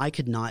 I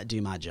could not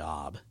do my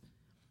job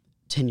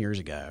 10 years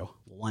ago.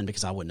 One,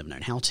 because I wouldn't have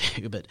known how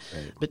to, but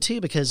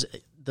two, because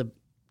the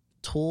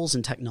tools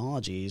and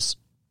technologies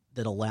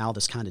that allow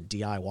this kind of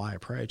DIY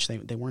approach,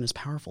 they weren't as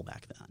powerful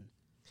back then.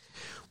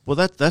 Well,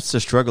 that's the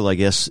struggle, I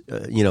guess,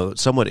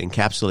 somewhat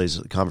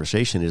encapsulates the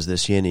conversation is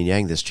this yin and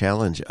yang, this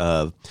challenge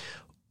of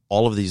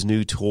all of these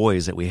new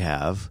toys that we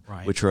have,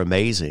 which are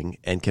amazing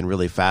and can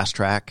really fast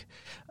track,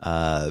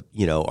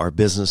 our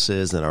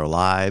businesses and our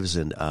lives.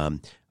 And,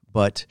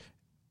 but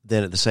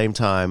then at the same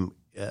time,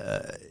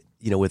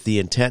 with the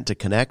intent to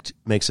connect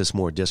makes us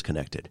more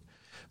disconnected.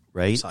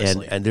 Right.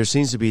 And there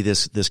seems to be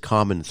this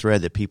common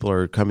thread that people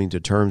are coming to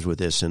terms with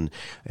this. And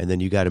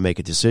then you got to make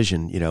a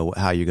decision,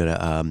 how you're going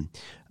to,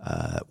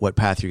 what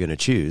path you're going to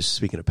choose.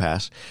 Speaking of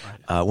paths,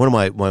 one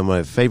of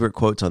my favorite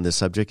quotes on this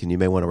subject, and you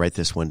may want to write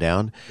this one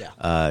down,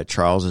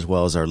 Charles, as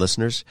well as our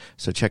listeners.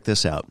 So check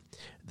this out.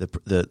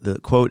 The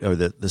quote or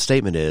the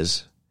statement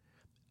is,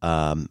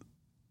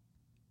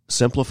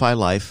 simplify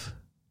life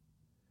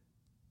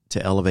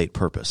to elevate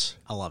purpose.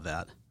 I love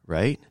that.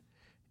 Right?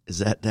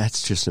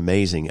 That's just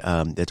amazing.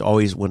 It's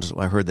always when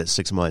I heard that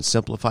 6 months,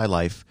 simplify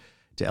life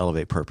to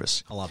elevate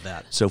purpose. I love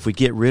that. So if we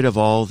get rid of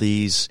all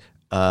these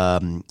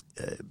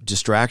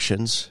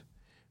distractions,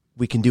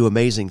 we can do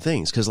amazing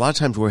things. Because a lot of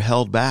times we're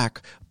held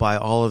back by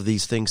all of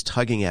these things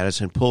tugging at us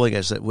and pulling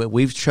us that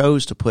we've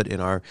chose to put in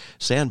our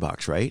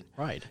sandbox, right?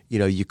 Right.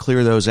 You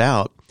clear those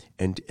out,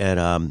 and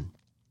I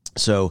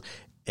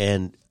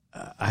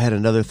had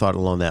another thought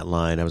along that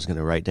line I was going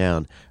to write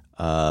down.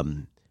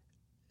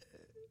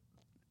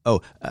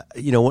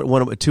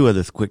 Two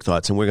other quick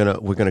thoughts, and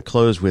we're gonna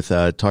close with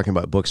talking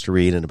about books to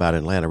read and about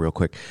Atlanta real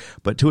quick.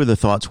 But two of the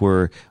thoughts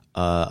were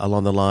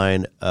along the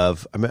line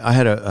of I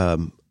had a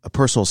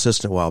personal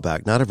assistant a while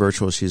back, not a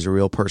virtual, she's a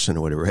real person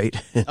or whatever, right?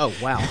 Oh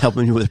wow,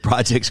 helping me with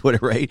projects,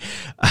 whatever, right?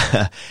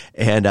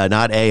 And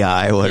not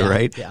AI, whatever,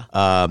 right? Yeah.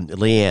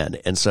 Leanne,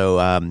 and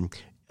so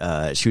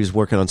she was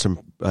working on some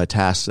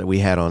tasks that we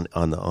had on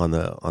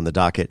the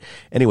docket.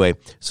 Anyway,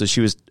 so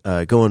she was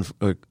going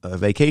for a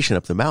vacation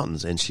up the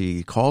mountains, and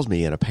she calls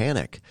me in a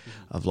panic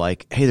of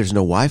like, "Hey, there's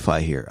no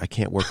Wi-Fi here. I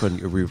can't work on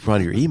your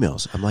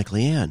emails." I'm like,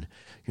 "Leanne,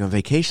 you're on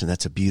vacation.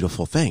 That's a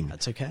beautiful thing.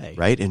 That's okay,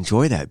 right?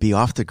 Enjoy that. Be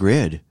off the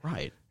grid,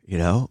 right?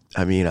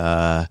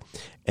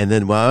 And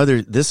then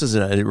this is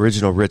an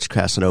original Rich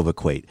Casanova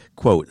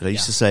quote that I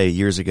used to say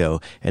years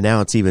ago, and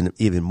now it's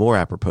even more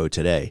apropos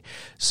today.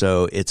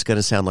 So it's going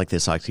to sound like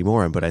this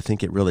oxymoron, but I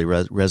think it really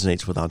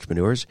resonates with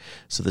entrepreneurs.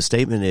 So the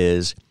statement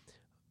is,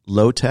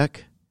 low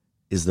tech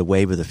is the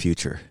wave of the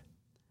future.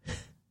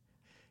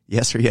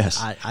 Yes or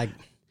yes?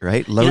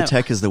 Right? Low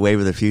tech is the wave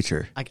of the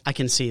future. I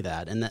can see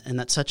that. And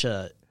that's such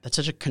a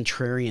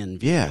contrarian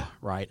view. Yeah.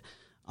 Right.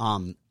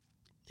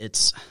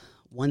 It's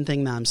one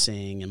thing that I'm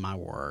seeing in my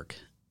work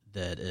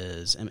that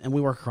is, and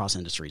we work across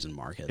industries and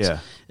markets,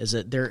 is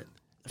that there,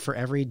 for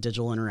every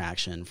digital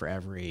interaction, for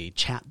every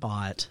chat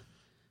bot,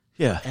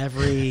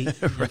 everything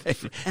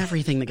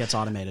that gets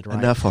automated, right?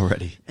 Enough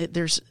already.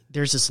 There's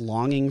this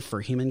longing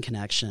for human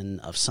connection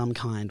of some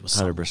kind with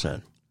someone.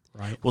 100%.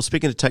 Right. Well,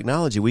 speaking of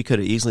technology, we could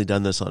have easily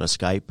done this on a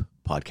Skype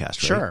podcast, right?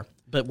 Sure.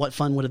 But what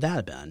fun would that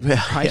have been?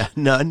 Right? Yeah,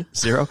 none,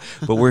 zero.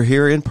 But we're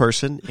here in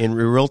person, in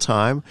real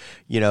time,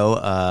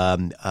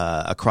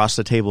 across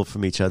the table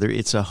from each other.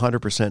 It's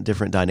 100%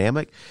 different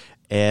dynamic.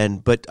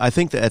 But I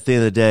think that at the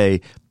end of the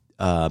day,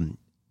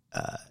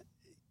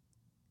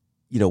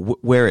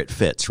 where it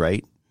fits,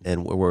 right?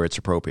 And where it's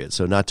appropriate.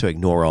 So not to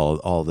ignore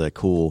all the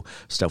cool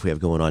stuff we have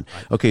going on.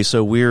 Right. Okay,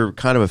 so we're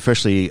kind of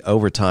officially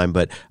over time,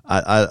 but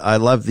I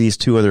love these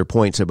two other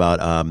points about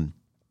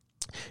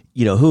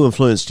who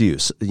influenced you?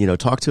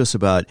 Talk to us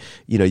about,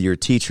 your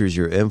teachers,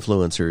 your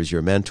influencers,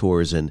 your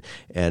mentors, and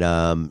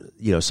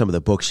some of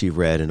the books you've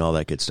read and all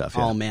that good stuff.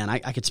 Yeah. Oh man,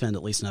 I could spend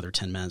at least another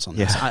 10 minutes on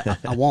this. I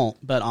won't,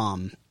 but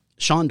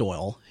Sean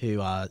Doyle, who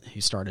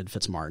started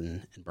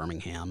Fitzmartin in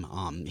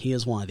Birmingham, he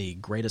is one of the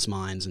greatest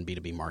minds in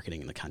B2B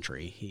marketing in the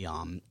country.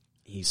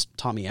 He's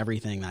taught me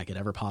everything that I could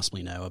ever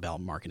possibly know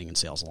about marketing and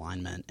sales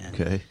alignment,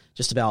 and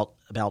just about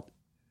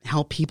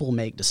how people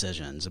make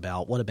decisions,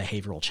 about what a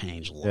behavioral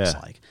change looks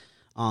like.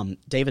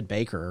 David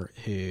Baker,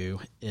 who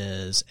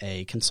is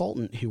a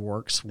consultant who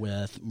works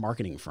with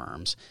marketing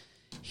firms,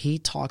 he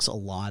talks a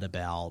lot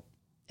about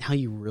how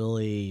you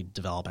really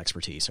develop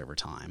expertise over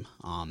time,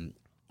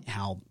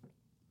 how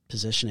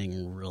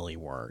positioning really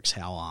works,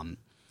 how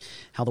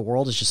the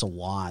world is just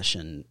awash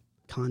in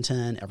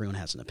content. Everyone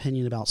has an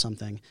opinion about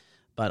something,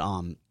 but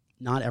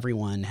not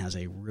everyone has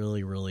a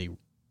really, really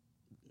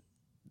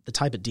the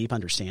type of deep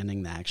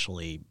understanding that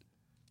actually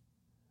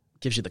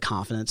gives you the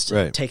confidence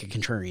to take a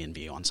contrarian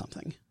view on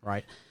something,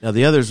 right? Now,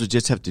 the others would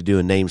just have to do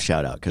a name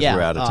shout-out because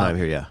we're out of time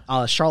here,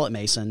 Charlotte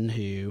Mason,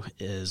 who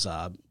is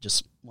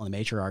just one of the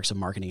matriarchs of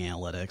marketing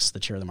analytics, the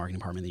chair of the marketing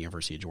department at the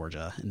University of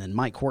Georgia, and then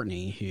Mike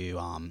Courtney, who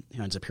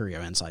owns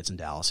Aperio Insights in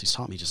Dallas, who's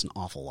taught me just an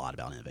awful lot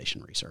about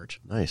innovation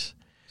research. Nice.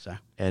 So,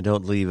 and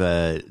don't leave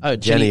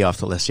Jenny off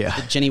the list,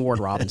 Jenny Ward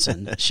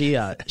Robinson. She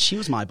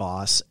was my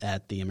boss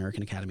at the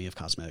American Academy of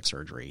Cosmetic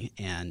Surgery,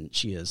 and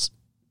she is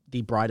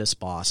the brightest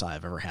boss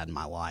I've ever had in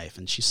my life.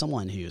 And she's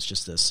someone who is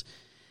just this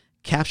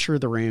capture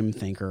the room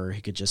thinker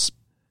who could just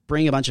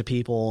bring a bunch of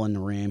people in the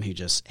room who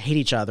just hate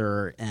each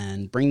other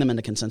and bring them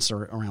into consensus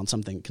around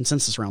something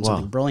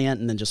brilliant,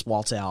 and then just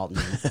waltz out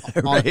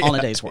and on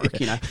a day's work,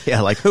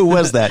 Yeah, like who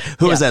was that?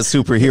 Who was that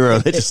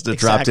superhero that just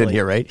dropped in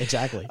here, right?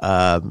 Exactly.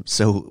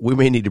 So we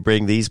may need to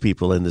bring these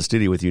people in the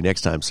studio with you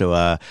next time.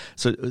 So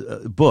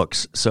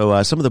books.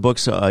 So some of the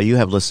books you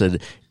have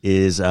listed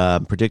is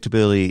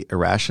Predictably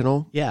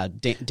Irrational. Yeah,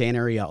 Dan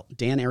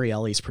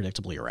Ariely's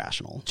Predictably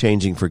Irrational.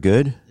 Changing for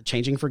Good.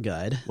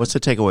 What's the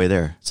takeaway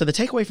there? So the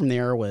takeaway from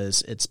there was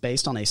it's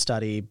based on a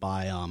study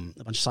by a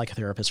bunch of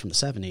psychotherapists from the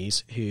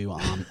 70s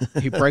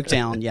who broke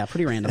down,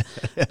 pretty random,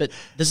 but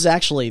this is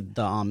actually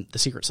the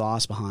secret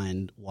sauce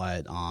behind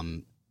what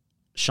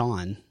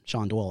Sean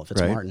Doyle at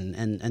Fitzmartin,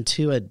 and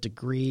to a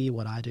degree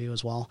what I do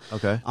as well.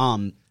 Okay.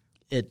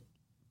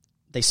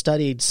 They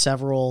studied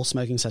several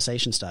smoking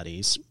cessation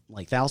studies,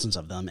 like thousands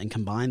of them, and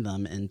combined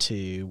them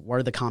into what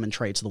are the common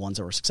traits of the ones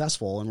that were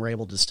successful, and were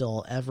able to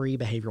distill every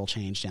behavioral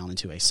change down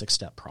into a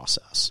 6-step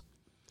process.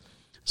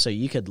 So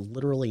you could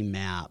literally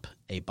map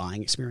a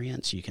buying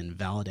experience. You can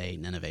validate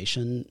an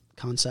innovation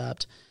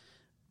concept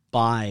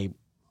by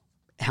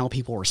how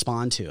people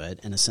respond to it,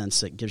 in a sense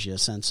that gives you a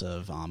sense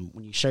of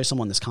when you show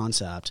someone this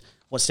concept,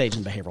 what stage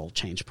in the behavioral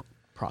change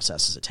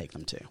process does it take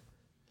them to?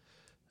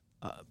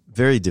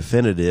 Very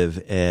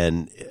definitive,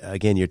 and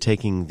again, you're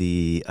taking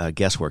the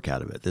guesswork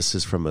out of it. This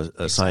is from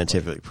a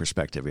scientific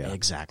perspective. Yeah,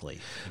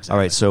 exactly. All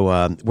right, so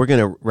we're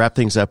going to wrap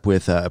things up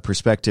with a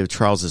perspective,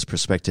 Charles's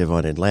perspective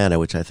on Atlanta,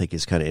 which I think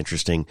is kind of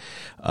interesting.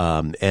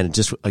 And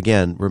just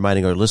again,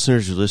 reminding our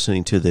listeners, you're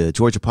listening to the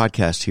Georgia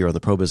podcast here on the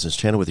Pro Business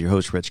Channel with your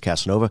host Rich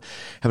Casanova,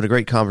 having a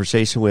great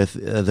conversation with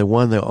the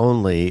one, the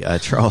only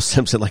Charles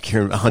Simpson, like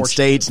you're on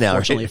stage now.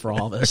 Fortunately right? for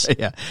all of us,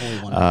 yeah.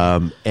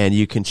 And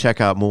you can check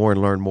out more and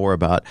learn more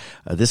about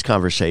this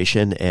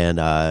conversation and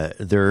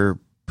their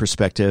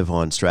perspective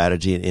on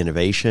strategy and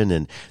innovation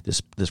and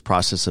this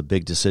process of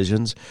big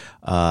decisions.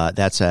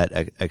 That's at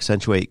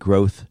Accentuate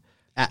Growth.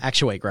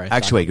 Actuate Growth.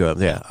 Actuate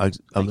Growth, yeah.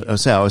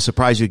 I was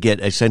surprised you'd get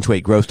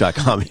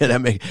accentuategrowth.com.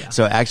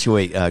 So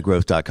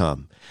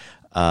actuategrowth.com.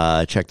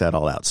 Check that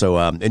all out. So,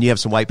 and you have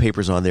some white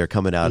papers on there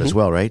coming out as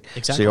well, right?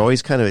 Exactly. So you're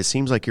always it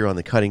seems like you're on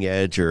the cutting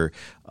edge or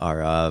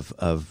of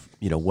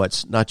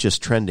what's not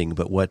just trending,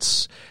 but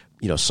what's,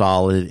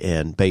 solid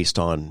and based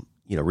on,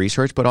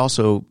 research, but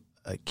also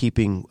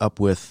keeping up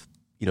with,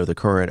 the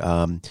current,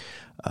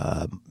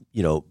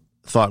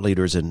 thought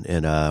leaders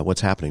and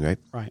what's happening, right?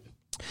 Right.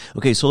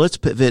 Okay, so let's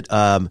pivot,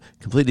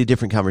 completely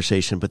different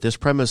conversation, but this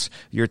premise,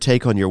 your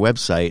take on your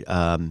website,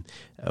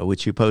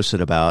 which you posted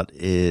about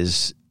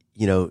is,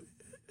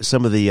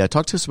 some of the,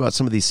 talk to us about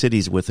some of these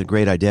cities with a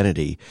great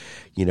identity.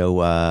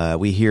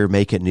 We hear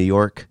make it New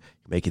York,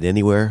 make it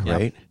anywhere,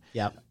 right?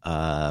 Yep.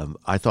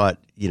 I thought,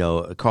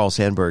 Carl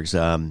Sandburg's,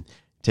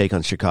 take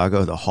on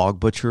Chicago, the hog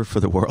butcher for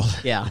the world.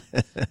 Yeah.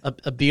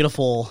 A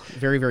beautiful,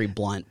 very, very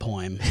blunt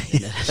poem.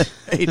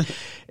 Right.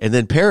 And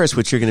then Paris,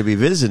 which you're going to be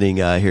visiting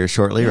here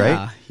shortly,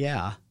 right?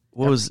 Yeah.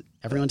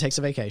 Everyone takes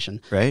a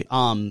vacation. Right.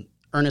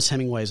 Ernest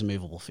Hemingway's A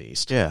Movable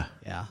Feast. Yeah.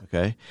 Yeah.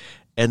 Okay.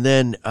 And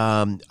then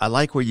I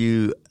like where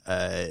you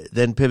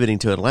then pivoting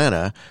to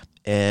Atlanta,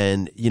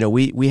 and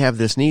we have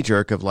this knee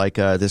jerk of like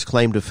this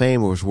claim to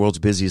fame was world's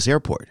busiest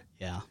airport.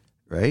 Yeah.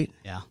 Right?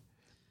 Yeah.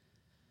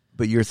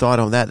 But your thought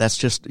on that's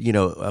just,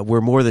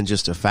 we're more than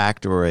just a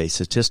fact or a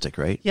statistic,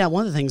 right? Yeah,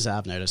 one of the things that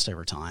I've noticed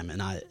over time,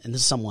 and this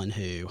is someone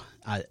who,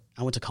 I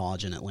went to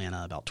college in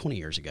Atlanta about 20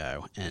 years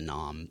ago and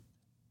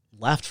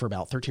left for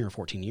about 13 or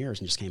 14 years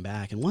and just came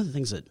back. And one of the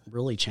things that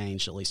really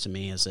changed, at least to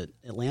me, is that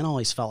Atlanta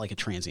always felt like a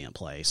transient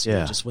place.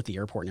 Yeah. Just with the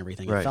airport and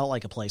everything. Right. It felt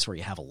like a place where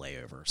you have a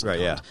layover. Sometimes. Right,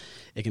 yeah.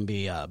 It can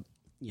be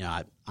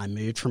I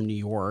moved from New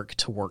York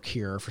to work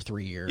here for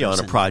 3 years. Yeah, on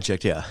a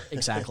project, yeah.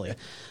 Exactly.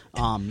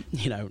 None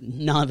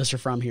of us are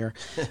from here.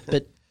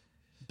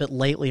 But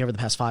lately, over the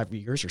past 5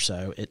 years or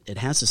so, it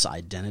has this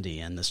identity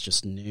and this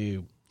just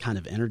new kind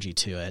of energy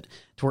to it,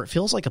 to where it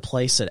feels like a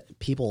place that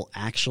people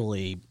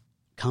actually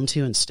come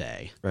to and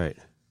stay. Right.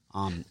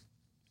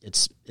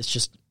 It's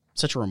just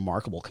such a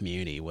remarkable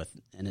community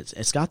and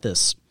it's got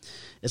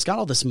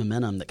all this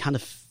momentum that kind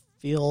of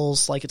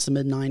feels like it's the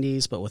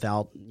mid-90s, but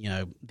without,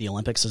 the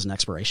Olympics as an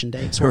expiration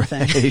date sort of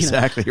thing.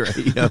 Exactly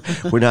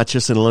right. We're not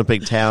just an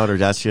Olympic town, or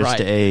that's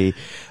just a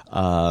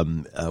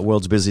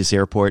world's busiest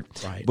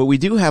airport. Right. But we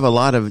do have a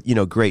lot of,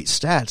 great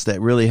stats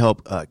that really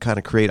help kind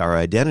of create our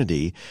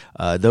identity.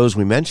 Those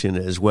we mentioned,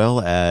 as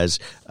well as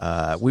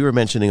we were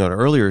mentioning on an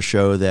earlier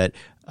show that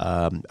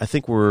I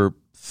think we're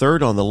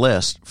third on the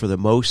list for the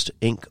most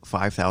Inc.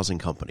 5,000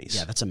 companies.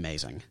 Yeah, that's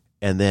amazing.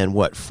 And then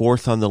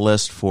fourth on the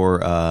list for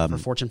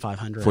Fortune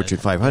 500. Fortune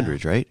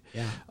 500, right?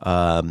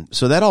 Yeah.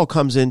 So that all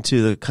comes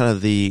into the kind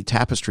of the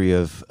tapestry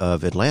of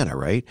Atlanta,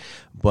 right?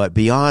 But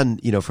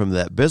beyond, from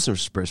that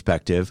business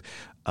perspective,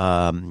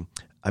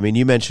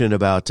 you mentioned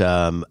about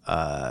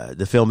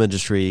the film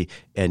industry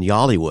and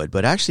Yollywood,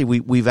 but actually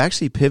we've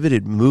actually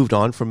moved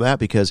on from that,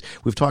 because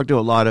we've talked to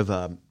a lot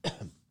of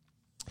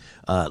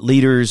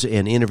leaders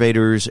and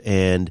innovators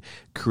and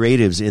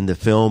creatives in the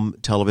film,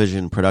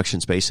 television production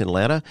space in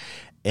Atlanta.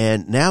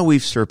 And now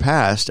we've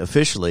surpassed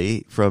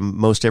officially, from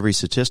most every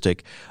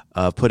statistic,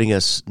 putting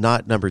us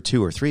not number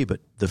 2 or 3,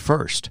 but the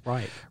first.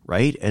 Right.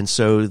 Right. And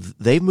so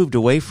they've moved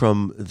away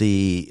from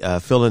the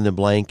fill in the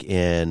blank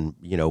in,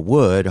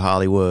 Wood,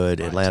 Hollywood,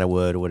 right. Atlanta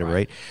Wood, or whatever.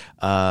 Right.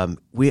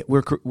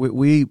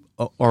 We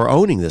are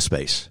owning this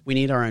space. We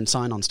need our own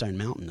sign on Stone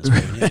Mountain. Is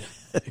what we need.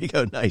 There you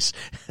go. Nice.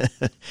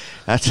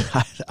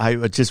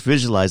 I just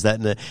visualized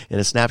that in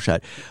a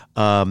snapshot.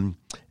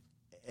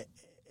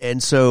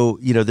 And so,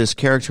 this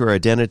character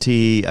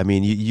identity,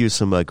 you use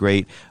some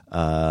great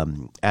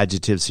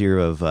adjectives here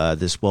of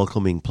this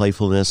welcoming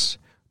playfulness,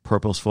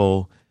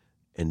 purposeful,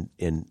 and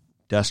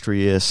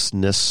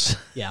industriousness.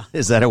 Yeah.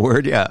 Is that a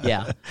word? Yeah.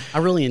 Yeah. I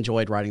really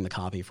enjoyed writing the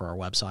copy for our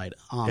website.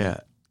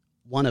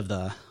 One of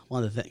the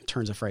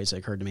turns of phrase that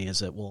occurred to me is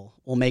that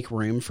we'll make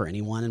room for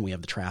anyone, and we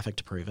have the traffic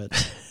to prove it.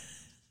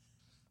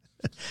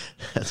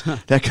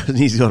 That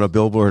needs on a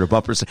billboard, a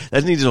bumper.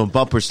 That needs on a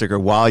bumper sticker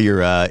while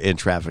you're in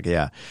traffic.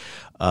 Yeah.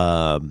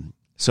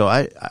 So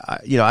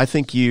I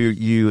think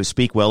you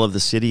speak well of the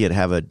city and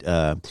have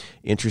a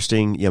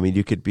interesting.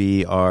 You could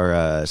be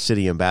our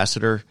city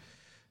ambassador,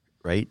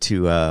 right,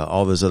 to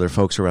all those other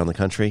folks around the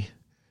country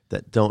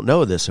that don't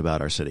know this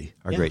about our city,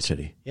 our great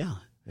city. Yeah.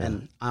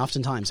 And I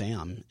oftentimes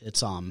am.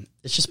 It's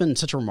just been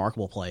such a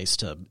remarkable place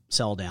to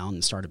settle down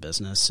and start a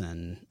business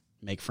and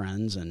make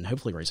friends and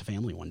hopefully raise a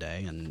family one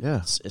day. And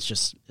it's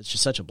just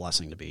such a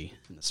blessing to be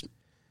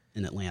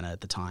in Atlanta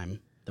at the time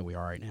that we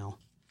are right now.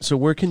 So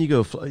where can you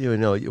go?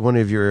 One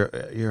of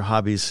your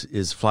hobbies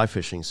is fly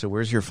fishing. So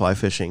where's your fly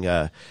fishing?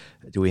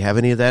 Do we have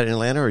any of that in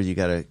Atlanta, or you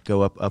got to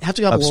go up have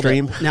to go up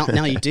upstream? A little bit.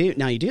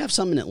 Now you do have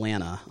some in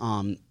Atlanta.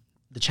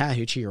 The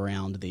Chattahoochee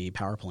around the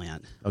power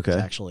plant. Okay.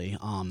 Actually,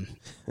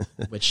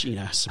 which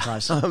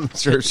surprised. I'm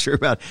sure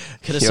about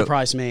could have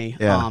surprised me.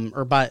 Yeah.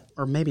 Or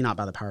maybe not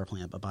by the power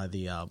plant, but by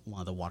the one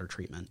of the water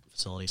treatment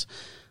facilities.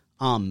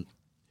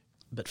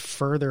 But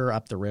further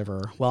up the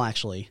river, well,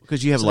 actually,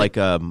 because you have so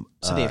the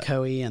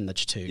Ocoee and the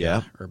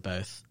Chattooga are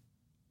both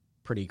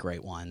pretty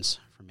great ones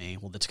for me.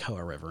 Well, the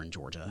Toccoa River in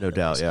Georgia, no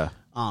doubt, yeah.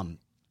 I'm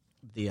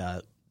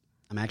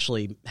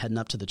actually heading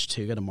up to the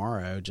Chattooga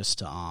tomorrow just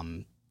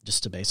to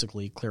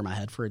basically clear my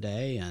head for a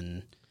day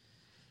and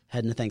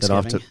head into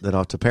Thanksgiving. Then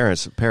off to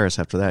Paris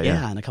after that.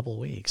 Yeah, in a couple of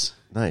weeks.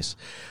 Nice.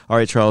 All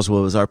right, Charles.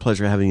 Well, it was our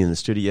pleasure having you in the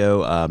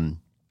studio.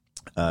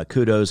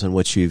 Kudos on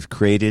what you've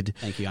created.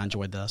 Thank you. I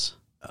enjoyed this.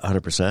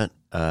 100%.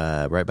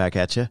 Right back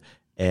at you.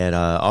 And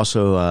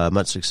also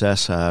much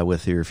success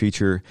with your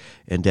future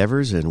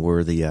endeavors and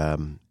where the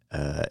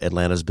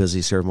Atlanta's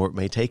busy Sarah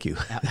may take you.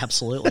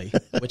 Absolutely.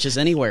 Which is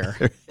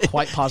anywhere.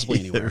 Quite possibly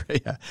anywhere.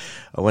 Yeah.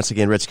 Once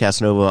again, Rich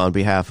Casanova, on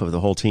behalf of the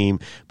whole team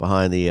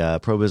behind the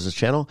Pro Business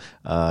Channel,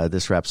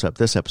 this wraps up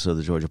this episode of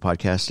the Georgia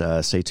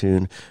Podcast. Stay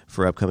tuned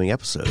for upcoming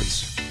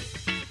episodes.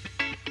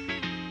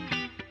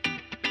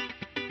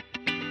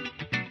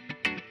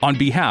 On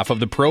behalf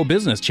of the Pro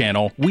Business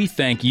Channel, we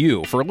thank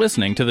you for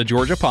listening to the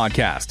Georgia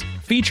Podcast,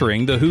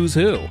 featuring the who's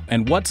who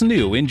and what's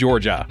new in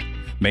Georgia.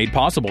 Made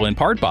possible in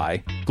part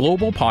by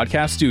Global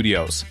Podcast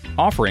Studios,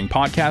 offering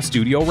podcast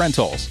studio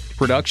rentals,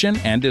 production,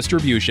 and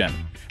distribution.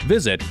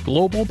 Visit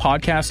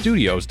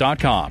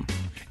globalpodcaststudios.com.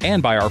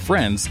 And by our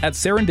friends at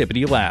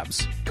Serendipity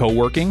Labs,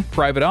 co-working,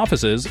 private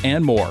offices,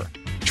 and more.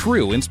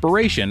 True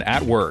inspiration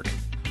at work.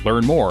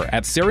 Learn more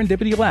at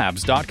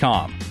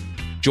serendipitylabs.com.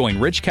 Join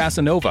Rich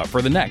Casanova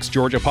for the next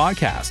Georgia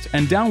Podcast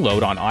and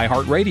download on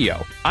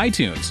iHeartRadio,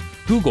 iTunes,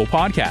 Google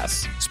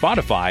Podcasts,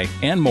 Spotify,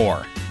 and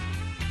more.